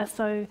poet are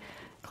so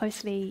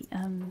closely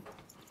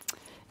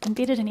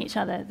embedded in each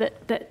other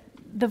that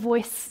the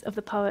voice of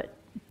the poet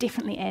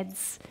definitely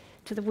adds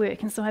to the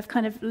work, and so I've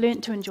kind of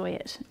learnt to enjoy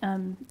it,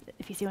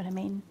 if you see what I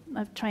mean.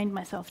 I've trained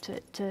myself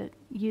to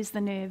use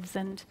the nerves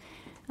and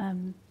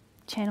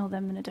channel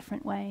them in a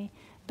different way.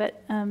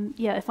 But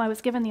if I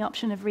was given the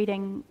option of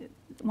reading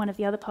one of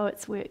the other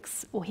poets'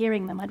 works or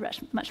hearing them, I'd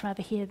much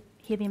rather hear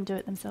them do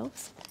it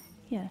themselves.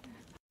 Yeah.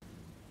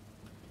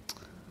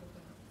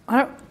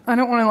 I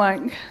don't want to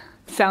like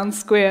sound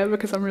square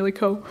because I'm really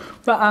cool,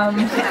 but I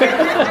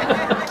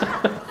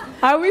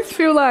always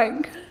feel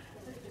like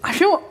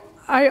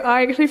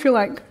I actually feel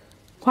like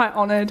quite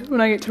honoured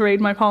when I get to read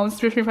my poems,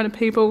 especially in front of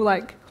people.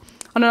 Like,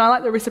 I don't know, I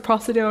like the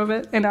reciprocity of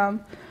it, and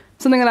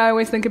something that I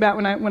always think about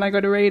when I go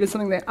to read is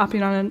something that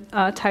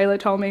Occupant Taylor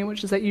told me,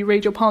 which is that you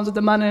read your poems with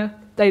the mana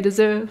they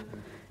deserve,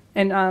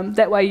 and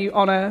that way you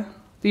honour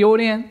the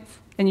audience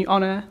and you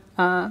honour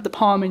the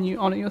poem and you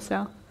honour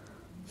yourself.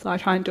 So I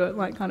try and do it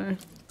like, I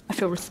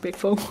feel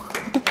respectful.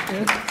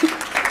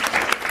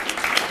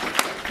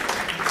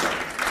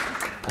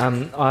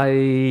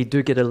 I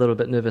do get a little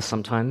bit nervous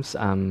sometimes,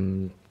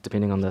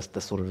 depending on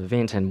the sort of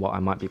event and what I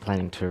might be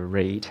planning to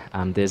read.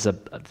 There's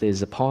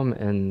a poem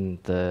in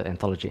the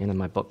anthology and in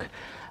my book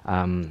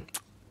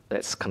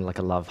that's kind of like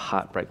a love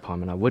heartbreak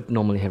poem, and I would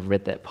normally have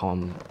read that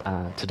poem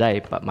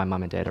today, but my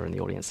mum and dad are in the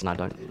audience and I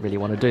don't really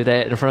want to do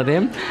that in front of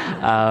them.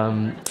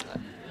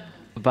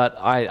 But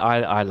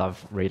I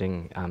love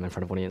reading in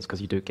front of audience because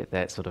you do get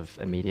that sort of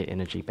immediate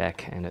energy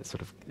back, and it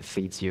sort of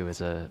feeds you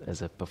as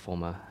a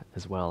performer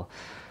as well.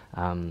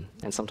 And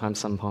sometimes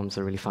some poems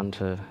are really fun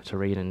to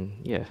read and,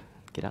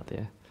 get out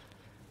there.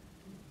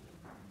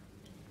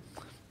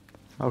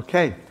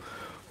 Okay.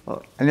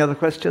 Well, any other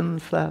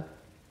questions? Well,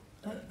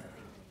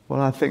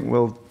 I think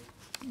we'll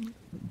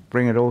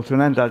bring it all to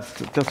an end.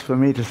 Just for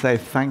me to say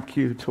thank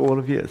you to all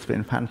of you. It's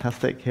been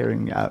fantastic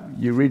hearing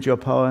you read your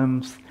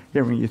poems,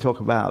 hearing you talk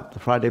about the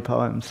Friday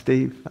poems,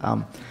 Steve.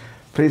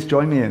 Please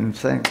join me in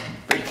saying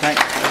big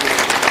thanks.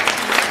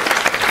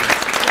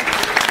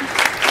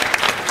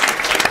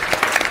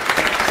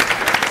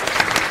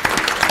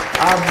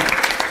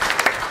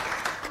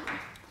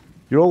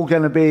 You're all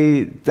going to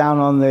be down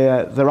on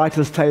the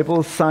writers'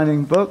 table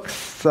signing books,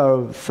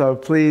 so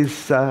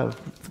please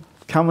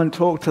come and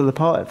talk to the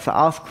poets.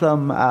 Ask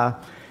them.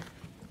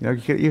 You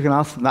can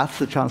ask them. That's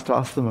the chance to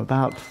ask them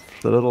about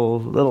the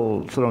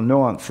little sort of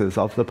nuances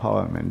of the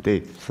poem,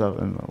 indeed. So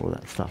and all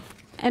that stuff.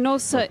 And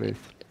also,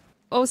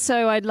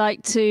 I'd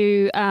like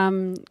to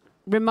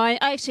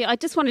remind. Actually, I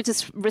just wanted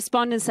to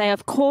respond and say,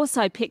 of course,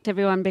 I picked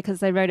everyone because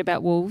they wrote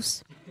about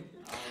wolves.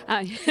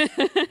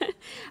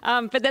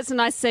 But that's a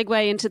nice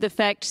segue into the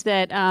fact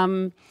that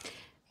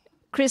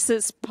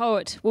Chris's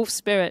poet, Wolf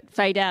Spirit,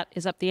 Fade Out,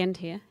 is up the end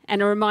here.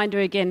 And a reminder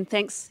again,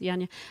 thanks,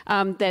 Yanya,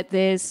 that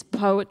there's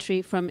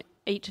poetry from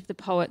each of the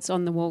poets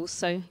on the walls.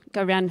 So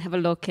go around and have a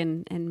look,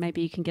 and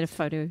maybe you can get a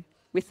photo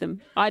with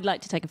them. I'd like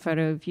to take a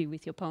photo of you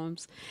with your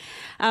poems.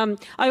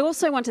 I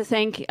also want to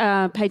thank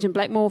Page and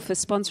Blackmore for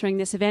sponsoring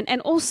this event, and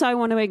also I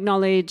want to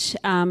acknowledge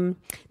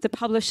the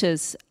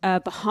publishers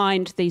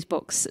behind these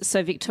books.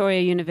 So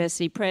Victoria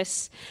University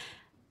Press,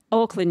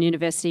 Auckland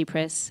University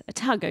Press,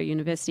 Otago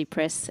University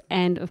Press,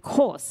 and of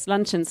course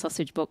Luncheon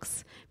Sausage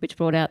Books, which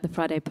brought out the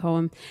Friday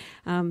poem.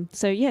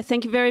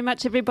 Thank you very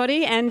much,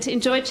 everybody, and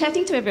enjoyed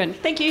chatting to everyone.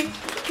 Thank you.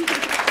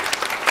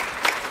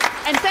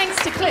 And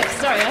thanks to Cliff.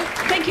 Sorry,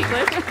 thank you,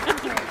 Cliff.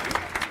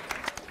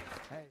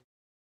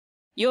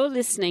 You're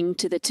listening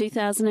to the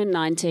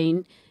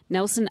 2019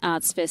 Nelson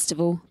Arts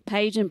Festival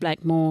Page and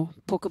Blackmore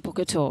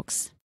Pukapuka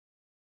Talks.